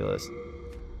ridiculous.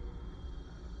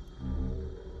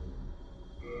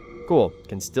 Cool.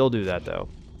 Can still do that, though.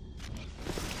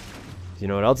 You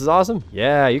know what else is awesome?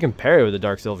 Yeah, you can parry with the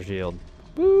Dark Silver Shield.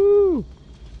 Woo!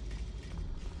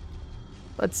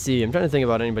 Let's see. I'm trying to think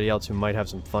about anybody else who might have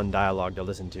some fun dialogue to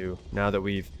listen to now that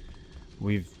we've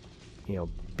you know,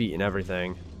 beaten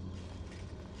everything.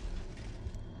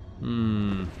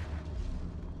 I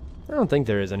don't think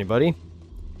there is anybody.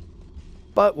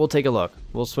 But we'll take a look.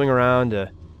 We'll swing around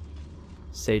to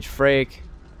Sage Frake.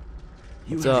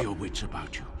 You What's have up? your wits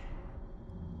about you.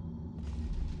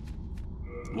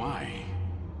 Why?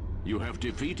 You have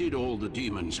defeated all the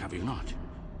demons, have you not?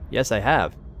 Yes, I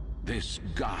have. This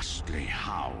ghastly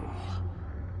howl.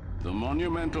 The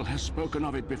Monumental has spoken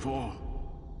of it before.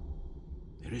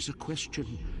 There is a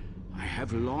question I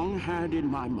have long had in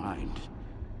my mind.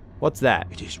 What's that?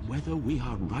 It is whether we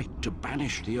are right to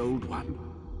banish the Old One.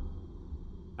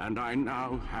 And I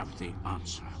now have the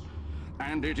answer.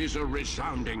 And it is a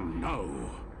resounding no.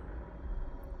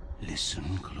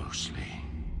 Listen closely.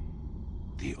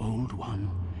 The Old One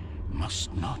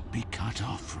must not be cut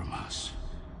off from us.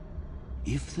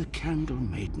 If the Candle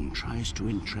Maiden tries to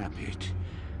entrap it,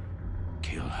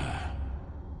 kill her.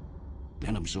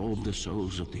 Then absorb the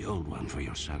souls of the Old One for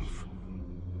yourself.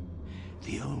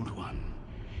 The Old One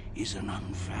is an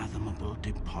unfathomable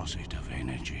deposit of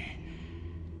energy.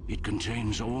 It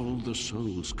contains all the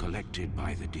souls collected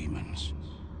by the demons.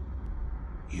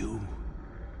 You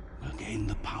will gain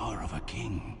the power of a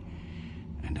king,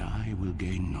 and I will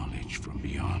gain knowledge from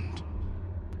beyond.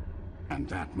 And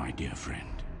that, my dear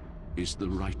friend, is the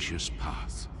righteous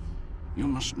path. You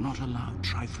must not allow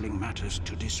trifling matters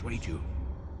to dissuade you.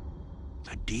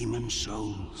 The demon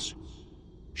souls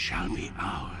shall be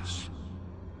ours.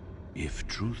 If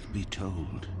truth be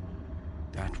told,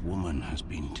 that woman has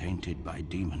been tainted by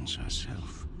demons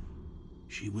herself.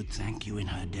 She would thank you in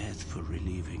her death for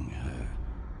relieving her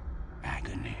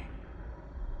agony.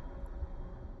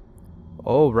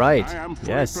 Oh, right. I am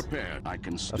fully Yes. prepared. I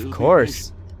can still Of be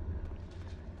course.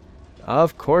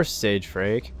 Of course, Sage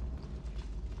Frake.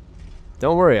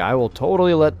 Don't worry, I will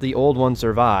totally let the Old One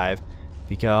survive,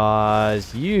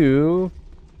 because you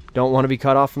don't want to be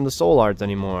cut off from the Soul Arts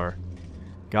anymore.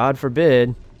 God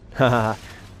forbid,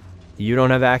 you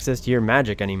don't have access to your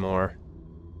magic anymore.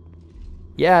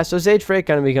 Yeah, so Sage Frake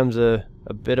kind of becomes a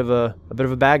bit of a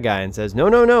bad guy and says, no,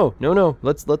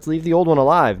 let's leave the Old One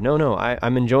alive. No,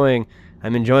 I'm enjoying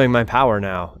my power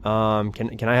now.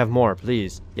 Can I have more,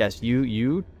 please? Yes,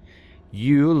 you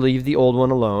leave the Old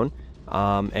One alone,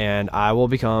 and I will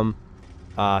become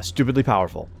stupidly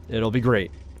powerful. It'll be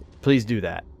great. Please do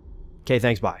that. Okay,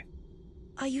 thanks, bye.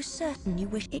 Are you certain you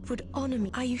wish it would honor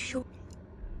me? Are you sure?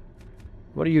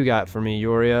 What do you got for me,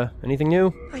 Yoria? Anything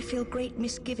new? I feel great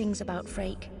misgivings about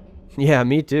Frake. Yeah,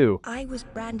 me too. I was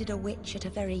branded a witch at a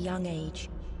very young age.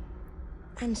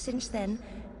 And since then,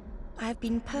 I have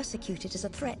been persecuted as a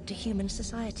threat to human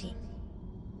society.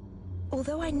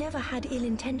 Although I never had ill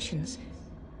intentions,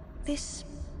 this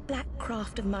black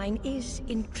craft of mine is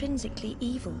intrinsically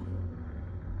evil.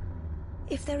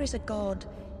 If there is a god,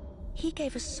 he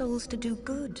gave us souls to do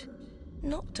good,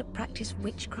 not to practice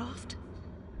witchcraft.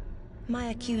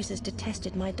 My accusers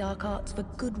detested my dark arts for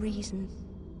good reason.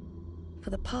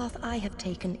 For the path I have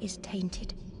taken is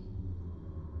tainted.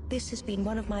 This has been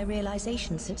one of my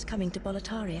realizations since coming to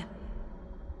Boletaria.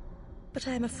 But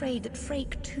I am afraid that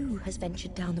Frake too has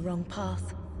ventured down the wrong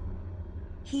path.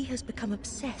 He has become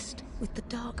obsessed with the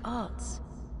dark arts.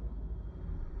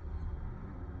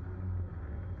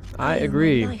 I owe my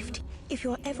agree. life to- If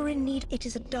you're ever in need, it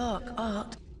is a dark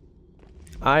art.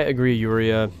 I agree,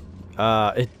 Yuria.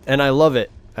 And I love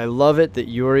it. I love it that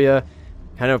Yuria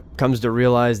kind of comes to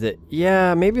realize that,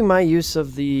 yeah, maybe my use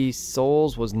of the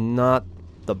souls was not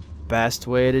the best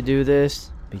way to do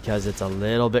this, because it's a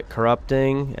little bit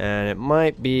corrupting, and it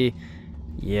might be,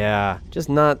 yeah, just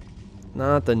not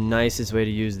the nicest way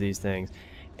to use these things.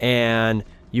 And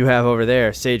you have over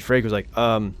there, Sage Frake was like,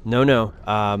 no,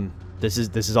 this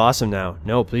is awesome now.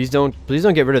 No, please don't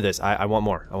get rid of this. I want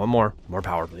more. I want more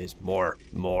power, please. More.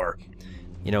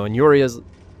 You know, and Yuria's,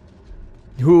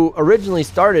 who originally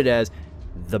started as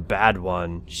the bad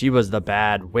one, she was the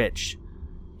bad witch.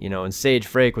 You know, and Sage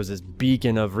Frake was this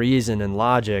beacon of reason and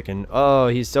logic, and oh,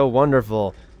 he's so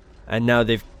wonderful. And now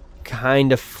they've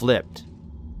kind of flipped.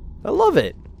 I love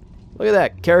it. Look at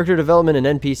that. Character development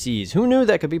and NPCs. Who knew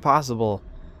that could be possible?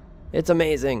 It's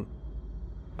amazing.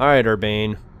 Alright,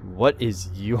 Urbane. What is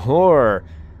your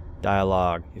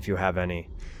dialogue, if you have any?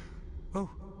 Oh,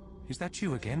 is that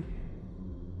you again?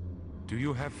 Do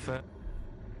you have...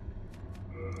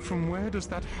 From where does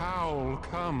that howl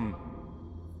come?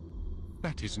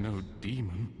 That is no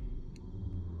demon.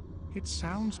 It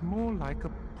sounds more like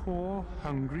a poor,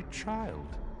 hungry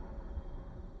child.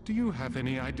 Do you have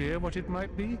any idea what it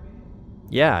might be?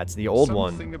 Yeah, it's the old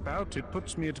one. Something about it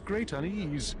puts me at great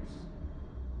unease.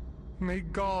 May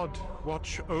God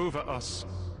watch over us,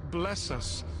 bless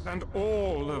us, and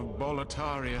all of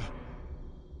Boletaria.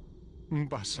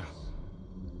 Mbasa.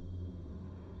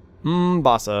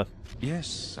 Mbasa.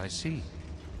 Yes, I see.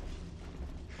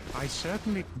 I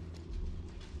certainly...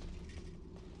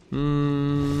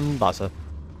 Mbasa.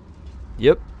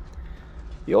 Yep.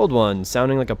 The old one,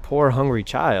 sounding like a poor, hungry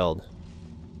child.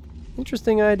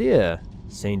 Interesting idea,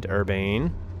 Saint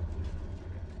Urbane.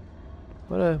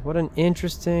 What an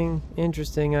interesting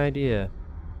idea.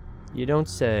 You don't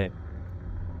say.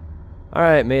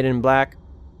 Alright, Maiden in Black.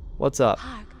 What's up?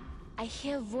 Hark, I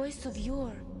hear voice of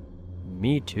yore.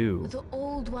 Me too. The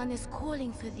old one is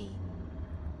calling for thee.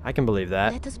 I can believe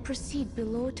that. Let us proceed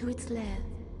below to its lair.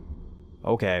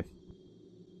 Okay.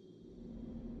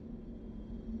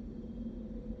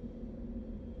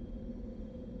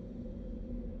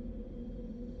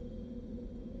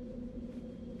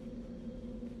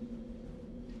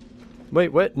 Wait,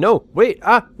 what? No, wait,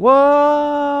 whoa!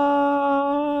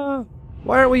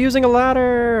 Why aren't we using a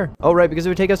ladder? Oh, right, because it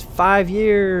would take us 5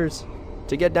 years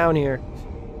to get down here.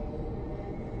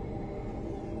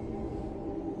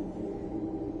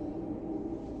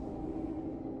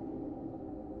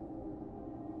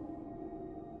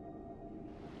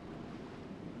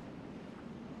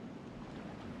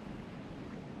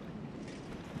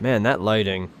 Man, that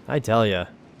lighting, I tell ya.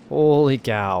 Holy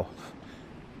cow.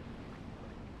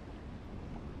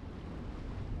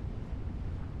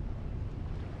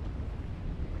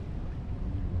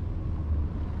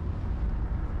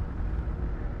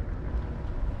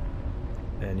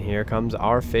 And here comes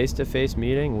our face-to-face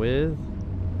meeting with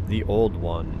the old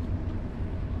one.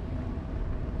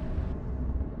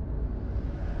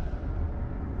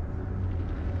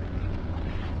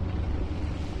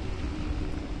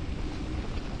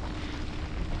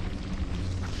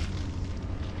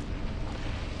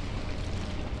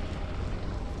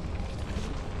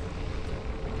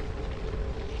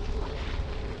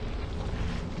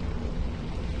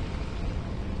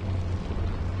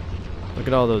 Look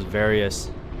at all those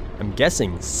various, I'm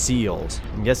guessing seals.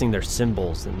 I'm guessing they're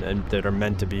symbols and that are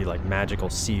meant to be like magical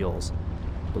seals.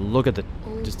 But look at the,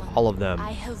 just all of them.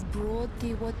 I have brought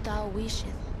thee what thou wishest,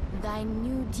 thy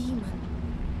new demon.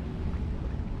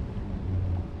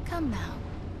 Come now,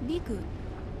 be good.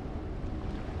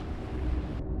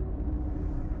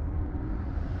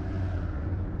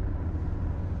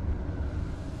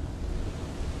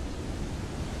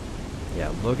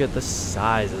 Yeah, look at the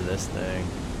size of this thing.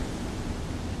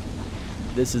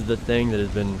 This is the thing that has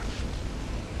been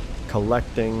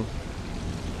collecting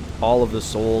all of the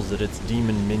souls that its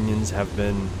demon minions have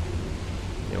been,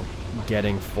 you know,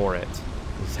 getting for it.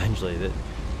 Essentially, that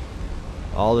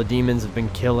all the demons have been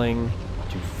killing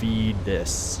to feed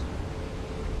this.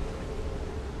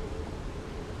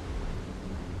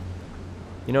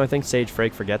 You know, I think Sage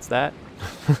Frake forgets that.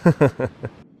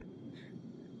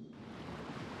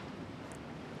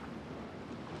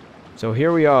 So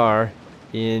here we are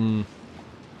in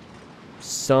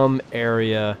some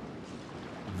area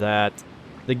that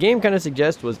the game kind of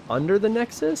suggests was under the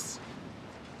Nexus,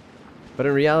 but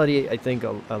in reality I think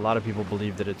a lot of people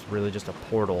believe that it's really just a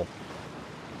portal,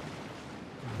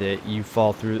 that you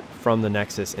fall through from the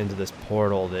Nexus into this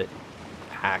portal that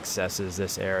accesses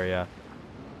this area.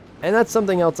 And that's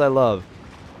something else I love.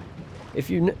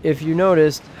 If you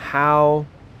noticed how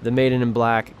the Maiden in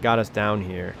Black got us down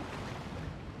here,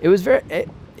 it was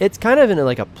it's kind of in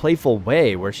like a playful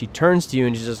way where she turns to you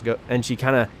and she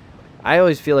kind of, I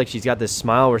always feel like she's got this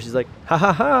smile where she's like, ha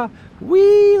ha ha,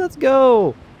 wee, let's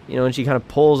go. You know, and she kind of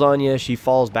pulls on you, she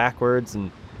falls backwards, and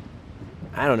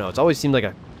I don't know, it's always seemed like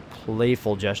a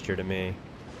playful gesture to me,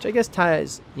 which I guess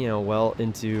ties, you know, well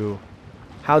into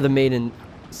how the Maiden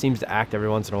seems to act every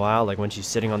once in a while, like when she's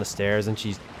sitting on the stairs and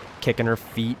she's kicking her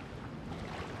feet.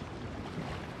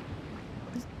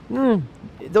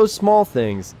 Those small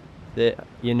things that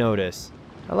you notice.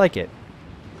 I like it.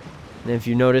 And if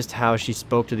you noticed how she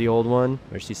spoke to the old one,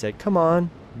 where she said, come on,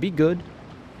 be good.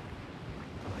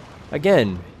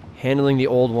 Again, handling the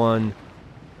old one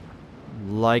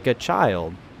like a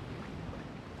child.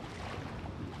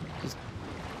 Just,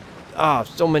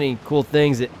 so many cool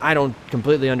things that I don't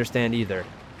completely understand either.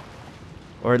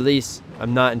 Or at least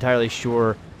I'm not entirely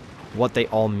sure what they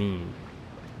all mean.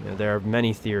 You know, there are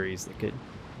many theories that could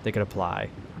apply.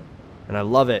 And I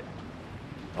love it.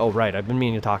 Oh, right, I've been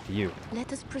meaning to talk to you.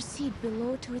 Let us proceed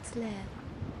below to its lair.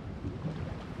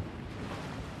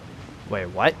 Wait,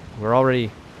 what? We're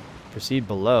already... Proceed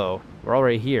below. We're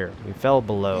already here. We fell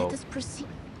below. Let us proceed.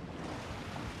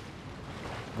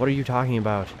 What are you talking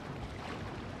about?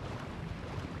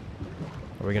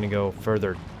 Are we gonna go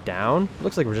further down?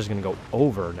 Looks like we're just gonna go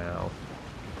over now.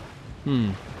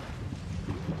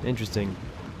 Interesting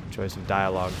choice of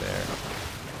dialogue there.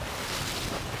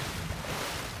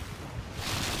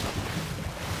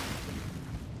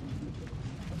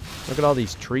 Look at all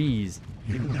these trees.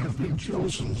 You have been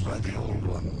chosen by the Old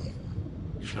One.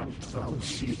 Shalt thou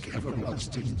seek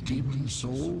everlasting demon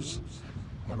souls,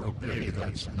 or obey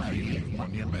that naive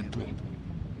monumental?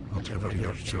 Whatever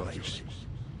your choice,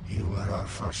 you are our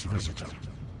first visitor.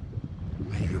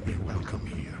 May you be welcome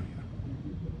here.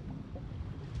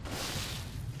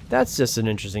 That's just an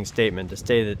interesting statement to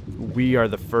say that we are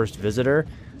the first visitor,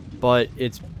 but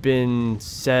it's been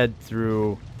said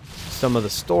through some of the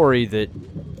story that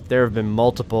there have been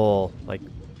multiple, like,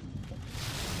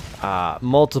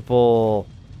 multiple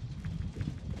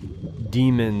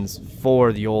demons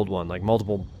for the Old One, like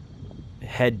multiple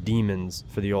head demons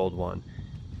for the Old One.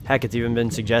 Heck, it's even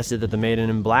been suggested that the Maiden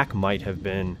in Black might have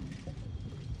been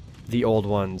the Old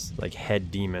One's, like,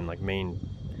 head demon, like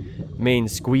main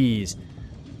squeeze,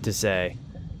 to say.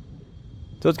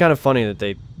 So it's kind of funny that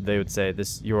they would say,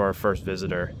 "This, you're our first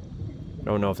visitor." I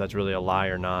don't know if that's really a lie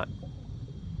or not.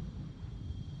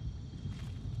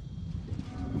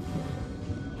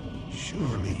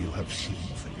 Surely you have seen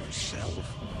for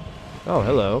yourself. Oh,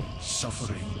 hello.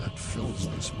 Suffering that fills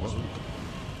this world.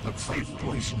 The fight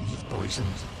poison with poison.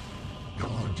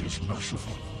 God is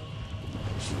merciful.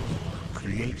 So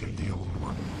created the Old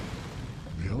One.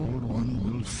 The Old One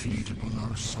will feed upon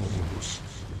our souls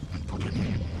and put an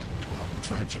end to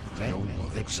our tragic realm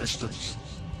of existence.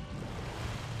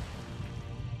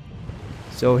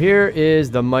 So here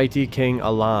is the mighty King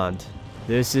Aland.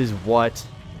 This is what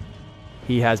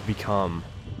he has become.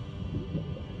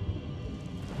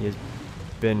 He has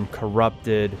been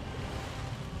corrupted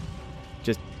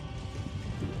just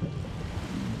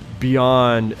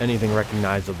beyond anything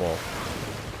recognizable.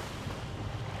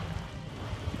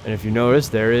 And if you notice,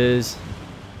 there is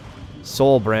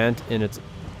Soulbrand in its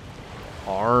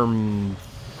arm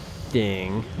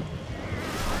thing.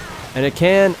 And it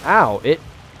can,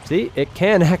 see, it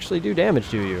can actually do damage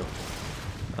to you.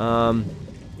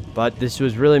 But this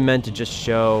was really meant to just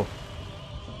show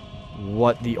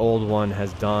what the Old One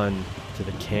has done to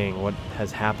the king, what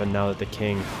has happened now that the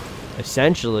king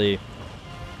essentially,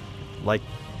 like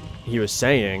he was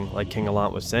saying, like King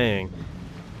Alant was saying,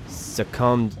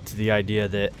 succumbed to the idea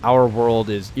that our world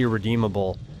is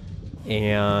irredeemable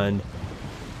and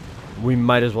we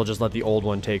might as well just let the Old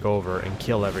One take over and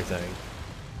kill everything.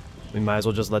 We might as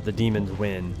well just let the demons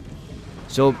win.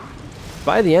 So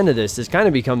by the end of this kind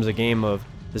of becomes a game of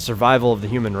the survival of the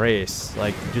human race,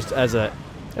 like just as a,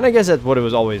 and I guess that's what it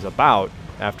was always about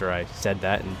after I said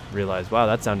that and realized, wow,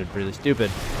 that sounded really stupid.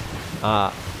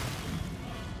 But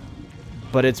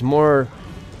it's more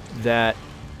that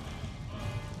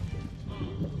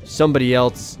somebody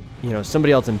else,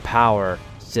 somebody else in power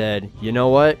said, you know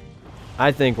what?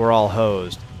 I think we're all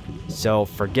hosed. So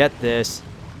forget this.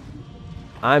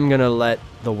 I'm gonna let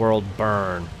the world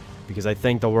burn because I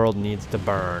think the world needs to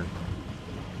burn.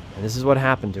 And this is what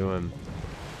happened to him.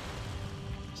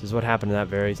 This is what happened to that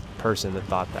very person that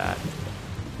thought that.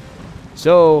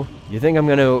 So, you think I'm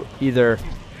gonna either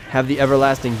have the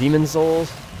everlasting demon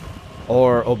souls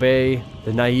or obey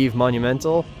the naive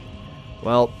monumental?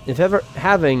 Well, if ever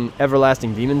having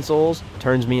everlasting demon souls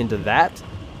turns me into that,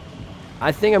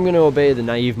 I think I'm gonna obey the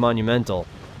naive monumental.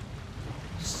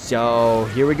 So,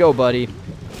 here we go, buddy.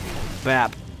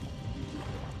 Bap.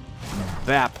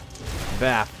 Bap.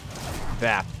 Bap.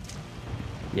 Bap.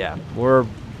 Yeah, we're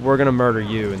gonna murder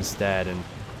you instead,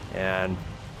 and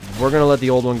we're gonna let the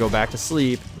Old One go back to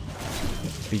sleep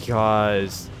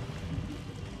because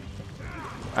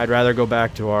I'd rather go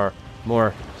back to our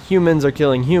more humans are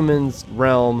killing humans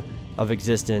realm of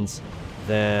existence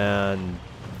than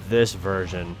this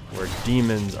version where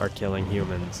demons are killing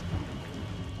humans.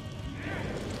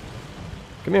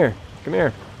 Come here, come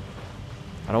here.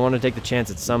 I don't want to take the chance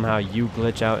that somehow you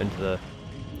glitch out into the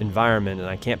environment and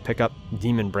I can't pick up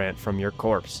Demon Brant from your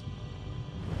corpse.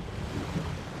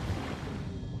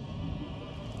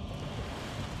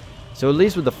 So at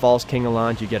least with the false King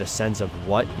Alant, you get a sense of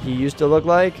what he used to look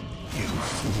like.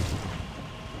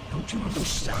 Don't to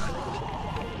understand.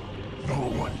 No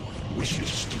one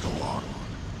wishes to go on.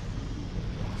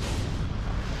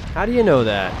 How do you know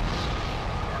that?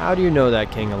 How do you know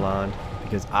that, King Alond?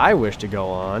 Because I wish to go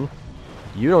on.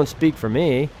 You don't speak for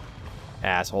me,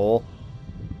 asshole.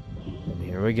 And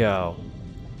here we go.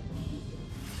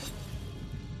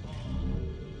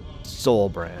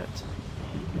 Soulbrand.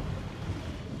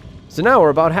 So now we're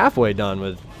about halfway done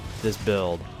with this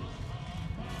build.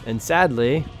 And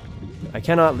sadly, I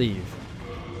cannot leave.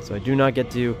 So I do not get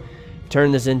to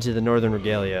turn this into the Northern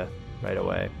Regalia right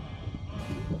away.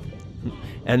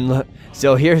 And look,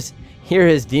 so here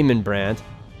is Demon Brand.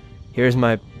 Here's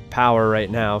my power right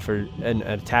now for an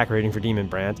attack rating for Demon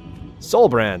Brand.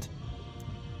 Soulbrand.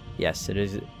 Yes, it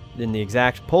is in the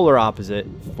exact polar opposite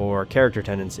for character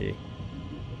tendency.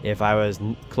 If I was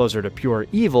closer to pure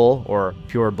evil or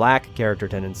pure black character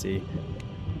tendency,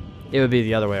 it would be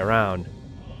the other way around.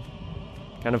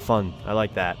 Kind of fun. I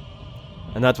like that.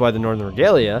 And that's why the Northern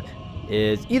Regalia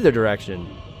is either direction.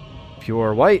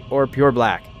 Pure white or pure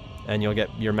black. And you'll get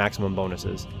your maximum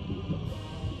bonuses.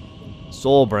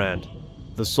 Soulbrand.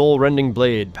 The soul-rending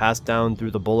blade passed down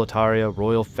through the Boletaria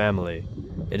royal family.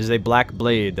 It is a black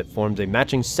blade that forms a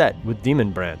matching set with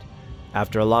Demon Brand.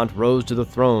 After Alond rose to the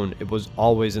throne, it was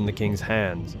always in the king's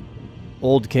hands.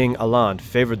 Old King Alond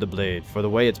favored the blade, for the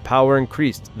way its power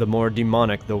increased, the more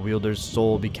demonic the wielder's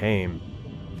soul became.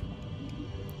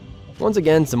 Once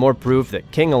again, some more proof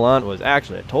that King Alond was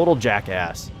actually a total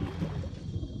jackass.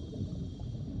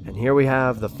 And here we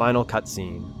have the final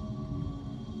cutscene.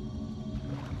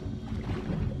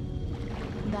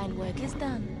 Thine work is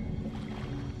done.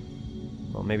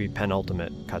 Well, maybe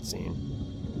penultimate cutscene.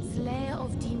 Slayer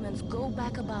of demons, go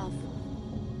back above.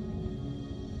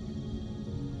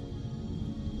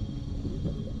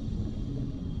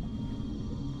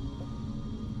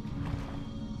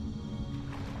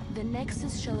 The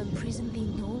Nexus shall imprison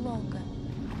thee no longer.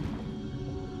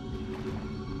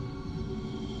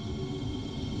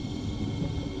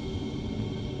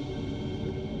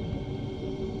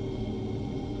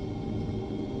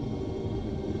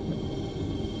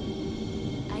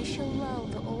 I shall lull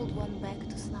the old one back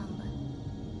to slumber.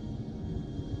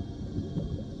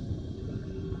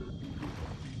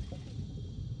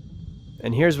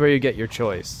 And here's where you get your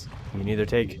choice. You can either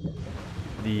take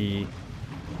the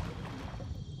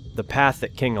path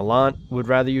that King Alond would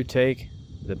rather you take,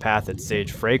 the path that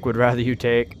Sage Frake would rather you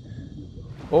take,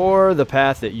 or the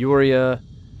path that Yuria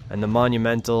and the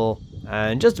Monumental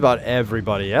and just about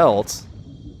everybody else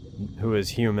who is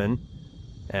human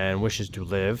and wishes to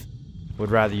live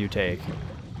would rather you take.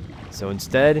 So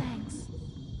instead, Thanks.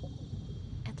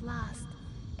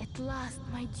 At last,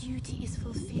 my duty is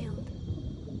fulfilled.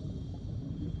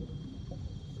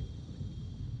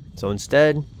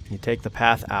 you take the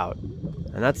path out.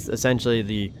 And that's essentially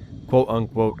the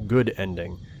quote-unquote good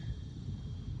ending.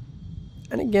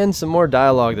 And again, some more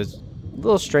dialogue that's a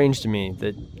little strange to me.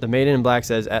 That the Maiden in Black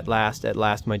says, at last,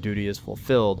 my duty is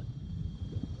fulfilled.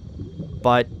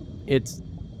 But it's...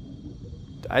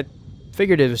 I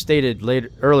figured it was stated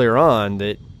earlier on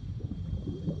that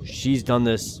she's done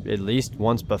this at least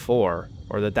once before,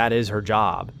 or that is her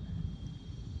job.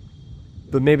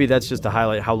 But maybe that's just to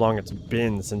highlight how long it's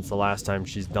been since the last time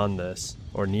she's done this,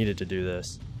 or needed to do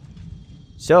this.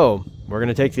 So, we're going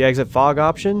to take the exit fog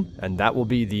option, and that will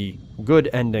be the good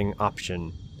ending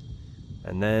option.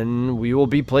 And then we will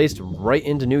be placed right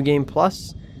into New Game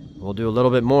Plus. We'll do a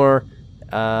little bit more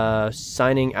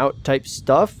signing out type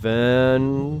stuff,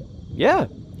 and yeah,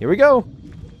 here we go.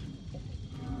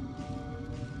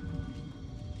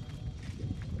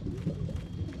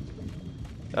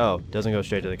 Oh, doesn't go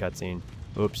straight to the cutscene.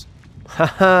 Oops.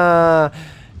 Haha!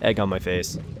 Egg on my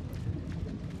face.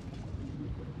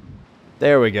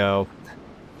 There we go.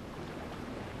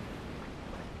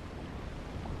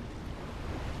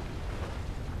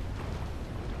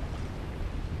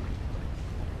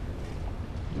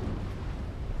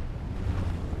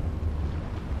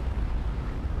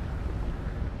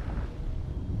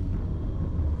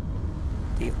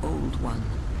 The Old One,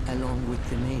 along with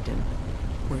the Maiden,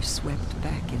 were swept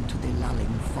back into the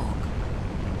lulling fog.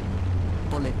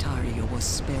 Boletaria was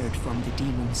spared from the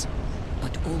demons,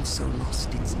 but also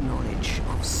lost its knowledge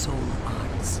of soul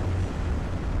arts.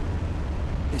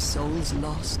 The souls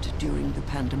lost during the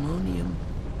pandemonium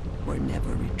were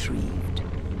never retrieved.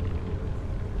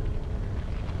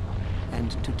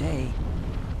 And today,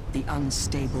 the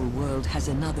unstable world has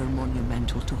another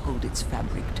monumental to hold its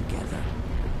fabric together.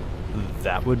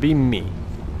 That would be me.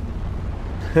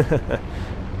 A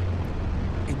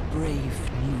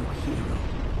brave new hero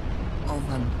of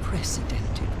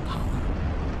unprecedented power.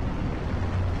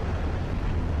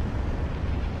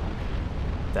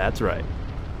 That's right.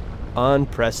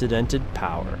 Unprecedented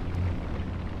power.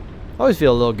 I always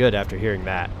feel a little good after hearing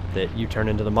that you turn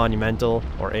into the monumental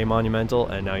or a monumental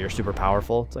and now you're super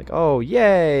powerful. It's like, oh,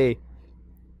 yay!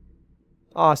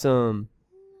 Awesome.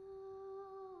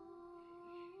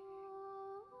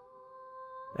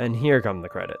 And here come the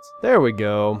credits. There we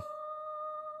go.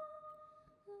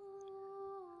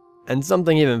 And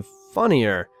something even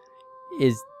funnier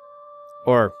is,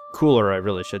 or cooler I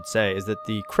really should say, is that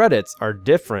the credits are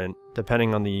different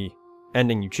depending on the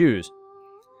ending you choose.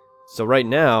 So right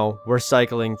now, we're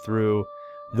cycling through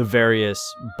the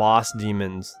various boss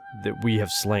demons that we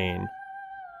have slain.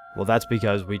 Well, that's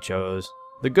because we chose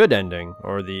the good ending,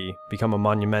 or the become a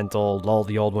monumental, lull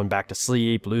the old one back to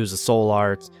sleep, lose the soul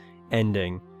arts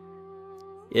ending.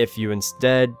 If you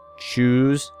instead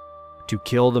choose to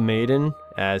kill the maiden,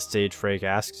 as Sage Frake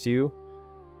asks you,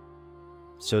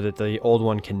 so that the old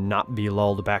one cannot be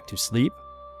lulled back to sleep,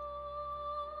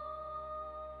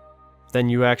 then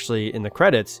you actually, in the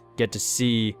credits, get to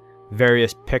see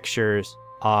various pictures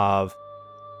of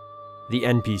the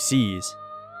NPCs.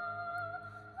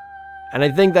 And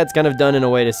I think that's kind of done in a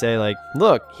way to say, like,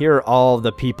 look, here are all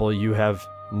the people you have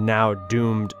now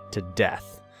doomed to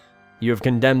death. You have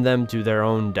condemned them to their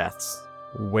own deaths.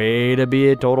 Way to be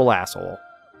a total asshole.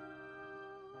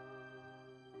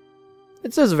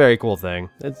 It's just a very cool thing.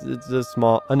 It's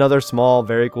another small,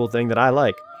 very cool thing that I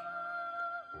like.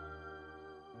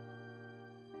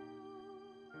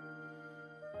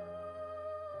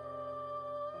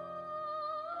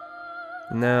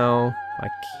 Now, I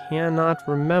cannot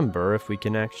remember if we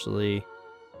can actually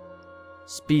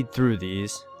speed through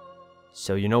these.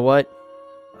 So you know what?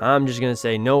 I'm just going to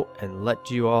say no and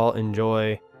let you all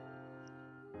enjoy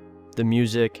the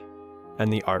music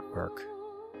and the artwork.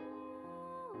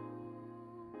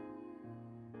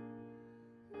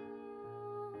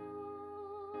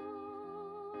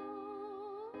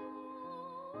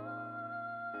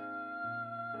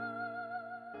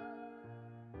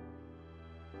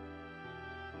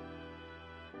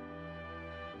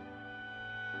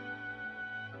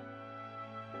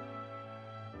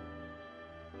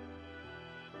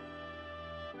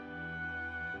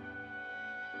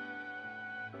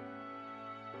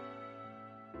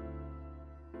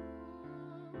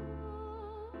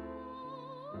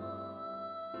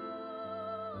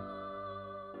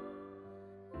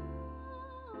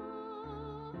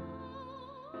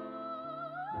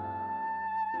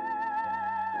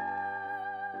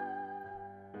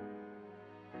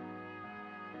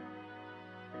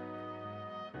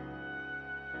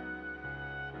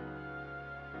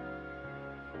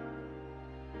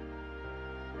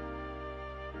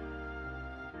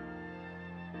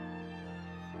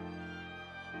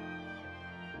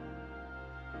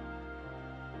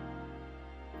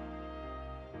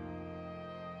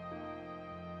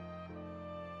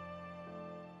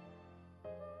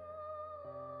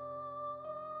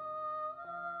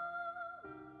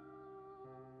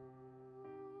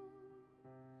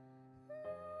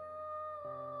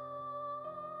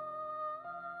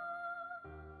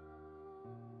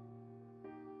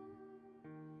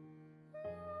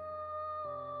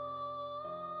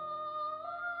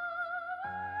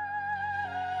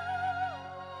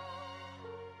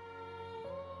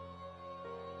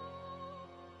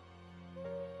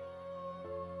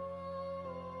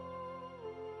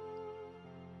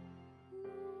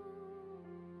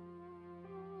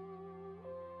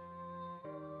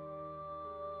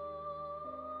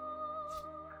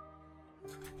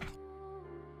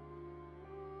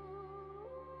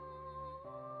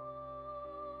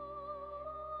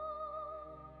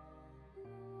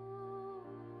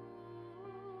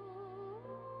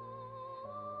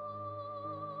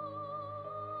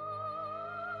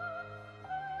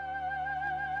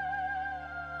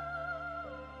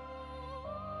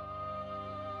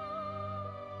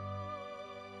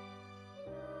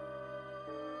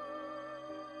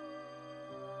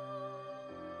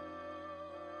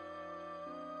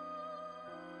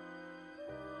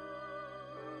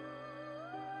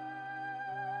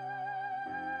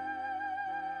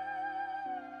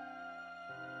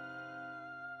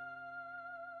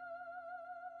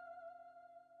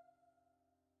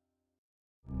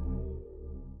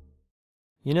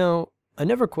 You know, I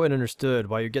never quite understood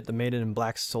why you get the Maiden in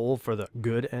Black's soul for the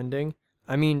good ending.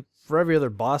 I mean, for every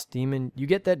other boss demon, you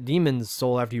get that demon's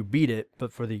soul after you beat it,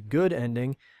 but for the good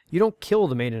ending, you don't kill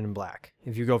the Maiden in Black.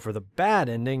 If you go for the bad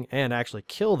ending and actually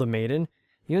kill the Maiden,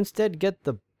 you instead get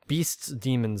the beast's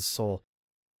demon's soul.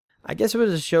 I guess it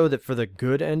was to show that for the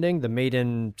good ending, the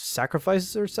Maiden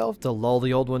sacrifices herself to lull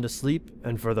the old one to sleep,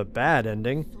 and for the bad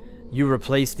ending, you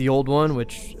replace the old one,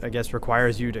 which I guess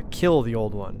requires you to kill the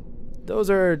old one. those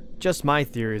are just my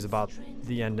theories about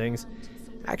the endings.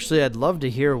 Actually, I'd love to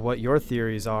hear what your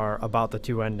theories are about the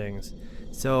two endings.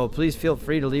 So please feel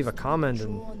free to leave a comment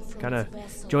and kind of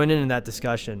join in that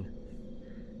discussion.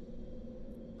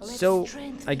 So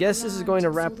I guess this is going to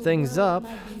wrap things up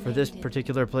for this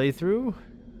particular playthrough.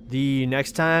 The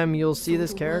next time you'll see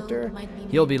this character,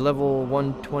 he'll be level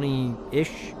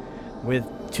 120-ish with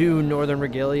 2 Northern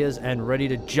Regalias and ready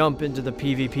to jump into the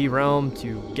PvP realm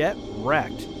to get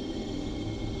wrecked.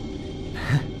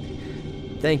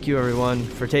 Thank you everyone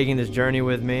for taking this journey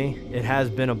with me. It has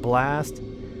been a blast.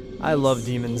 I love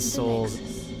Demon's Souls.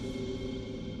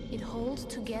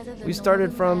 We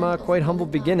started from quite humble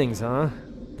beginnings, huh?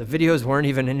 The videos weren't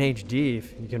even in HD,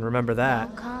 if you can remember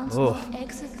that. Oh,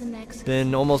 it's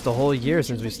been almost a whole year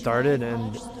since we started,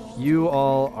 and you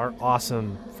all are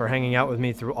awesome for hanging out with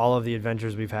me through all of the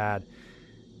adventures we've had.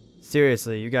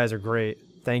 Seriously, you guys are great.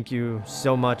 Thank you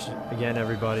so much again,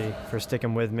 everybody, for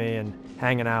sticking with me and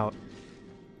hanging out.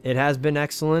 It has been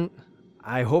excellent.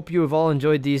 I hope you have all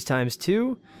enjoyed these times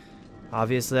too.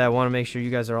 Obviously, I want to make sure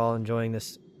you guys are all enjoying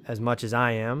this as much as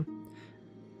I am.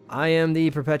 I am the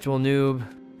Perpetual Noob,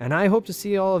 and I hope to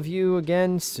see all of you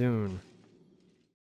again soon.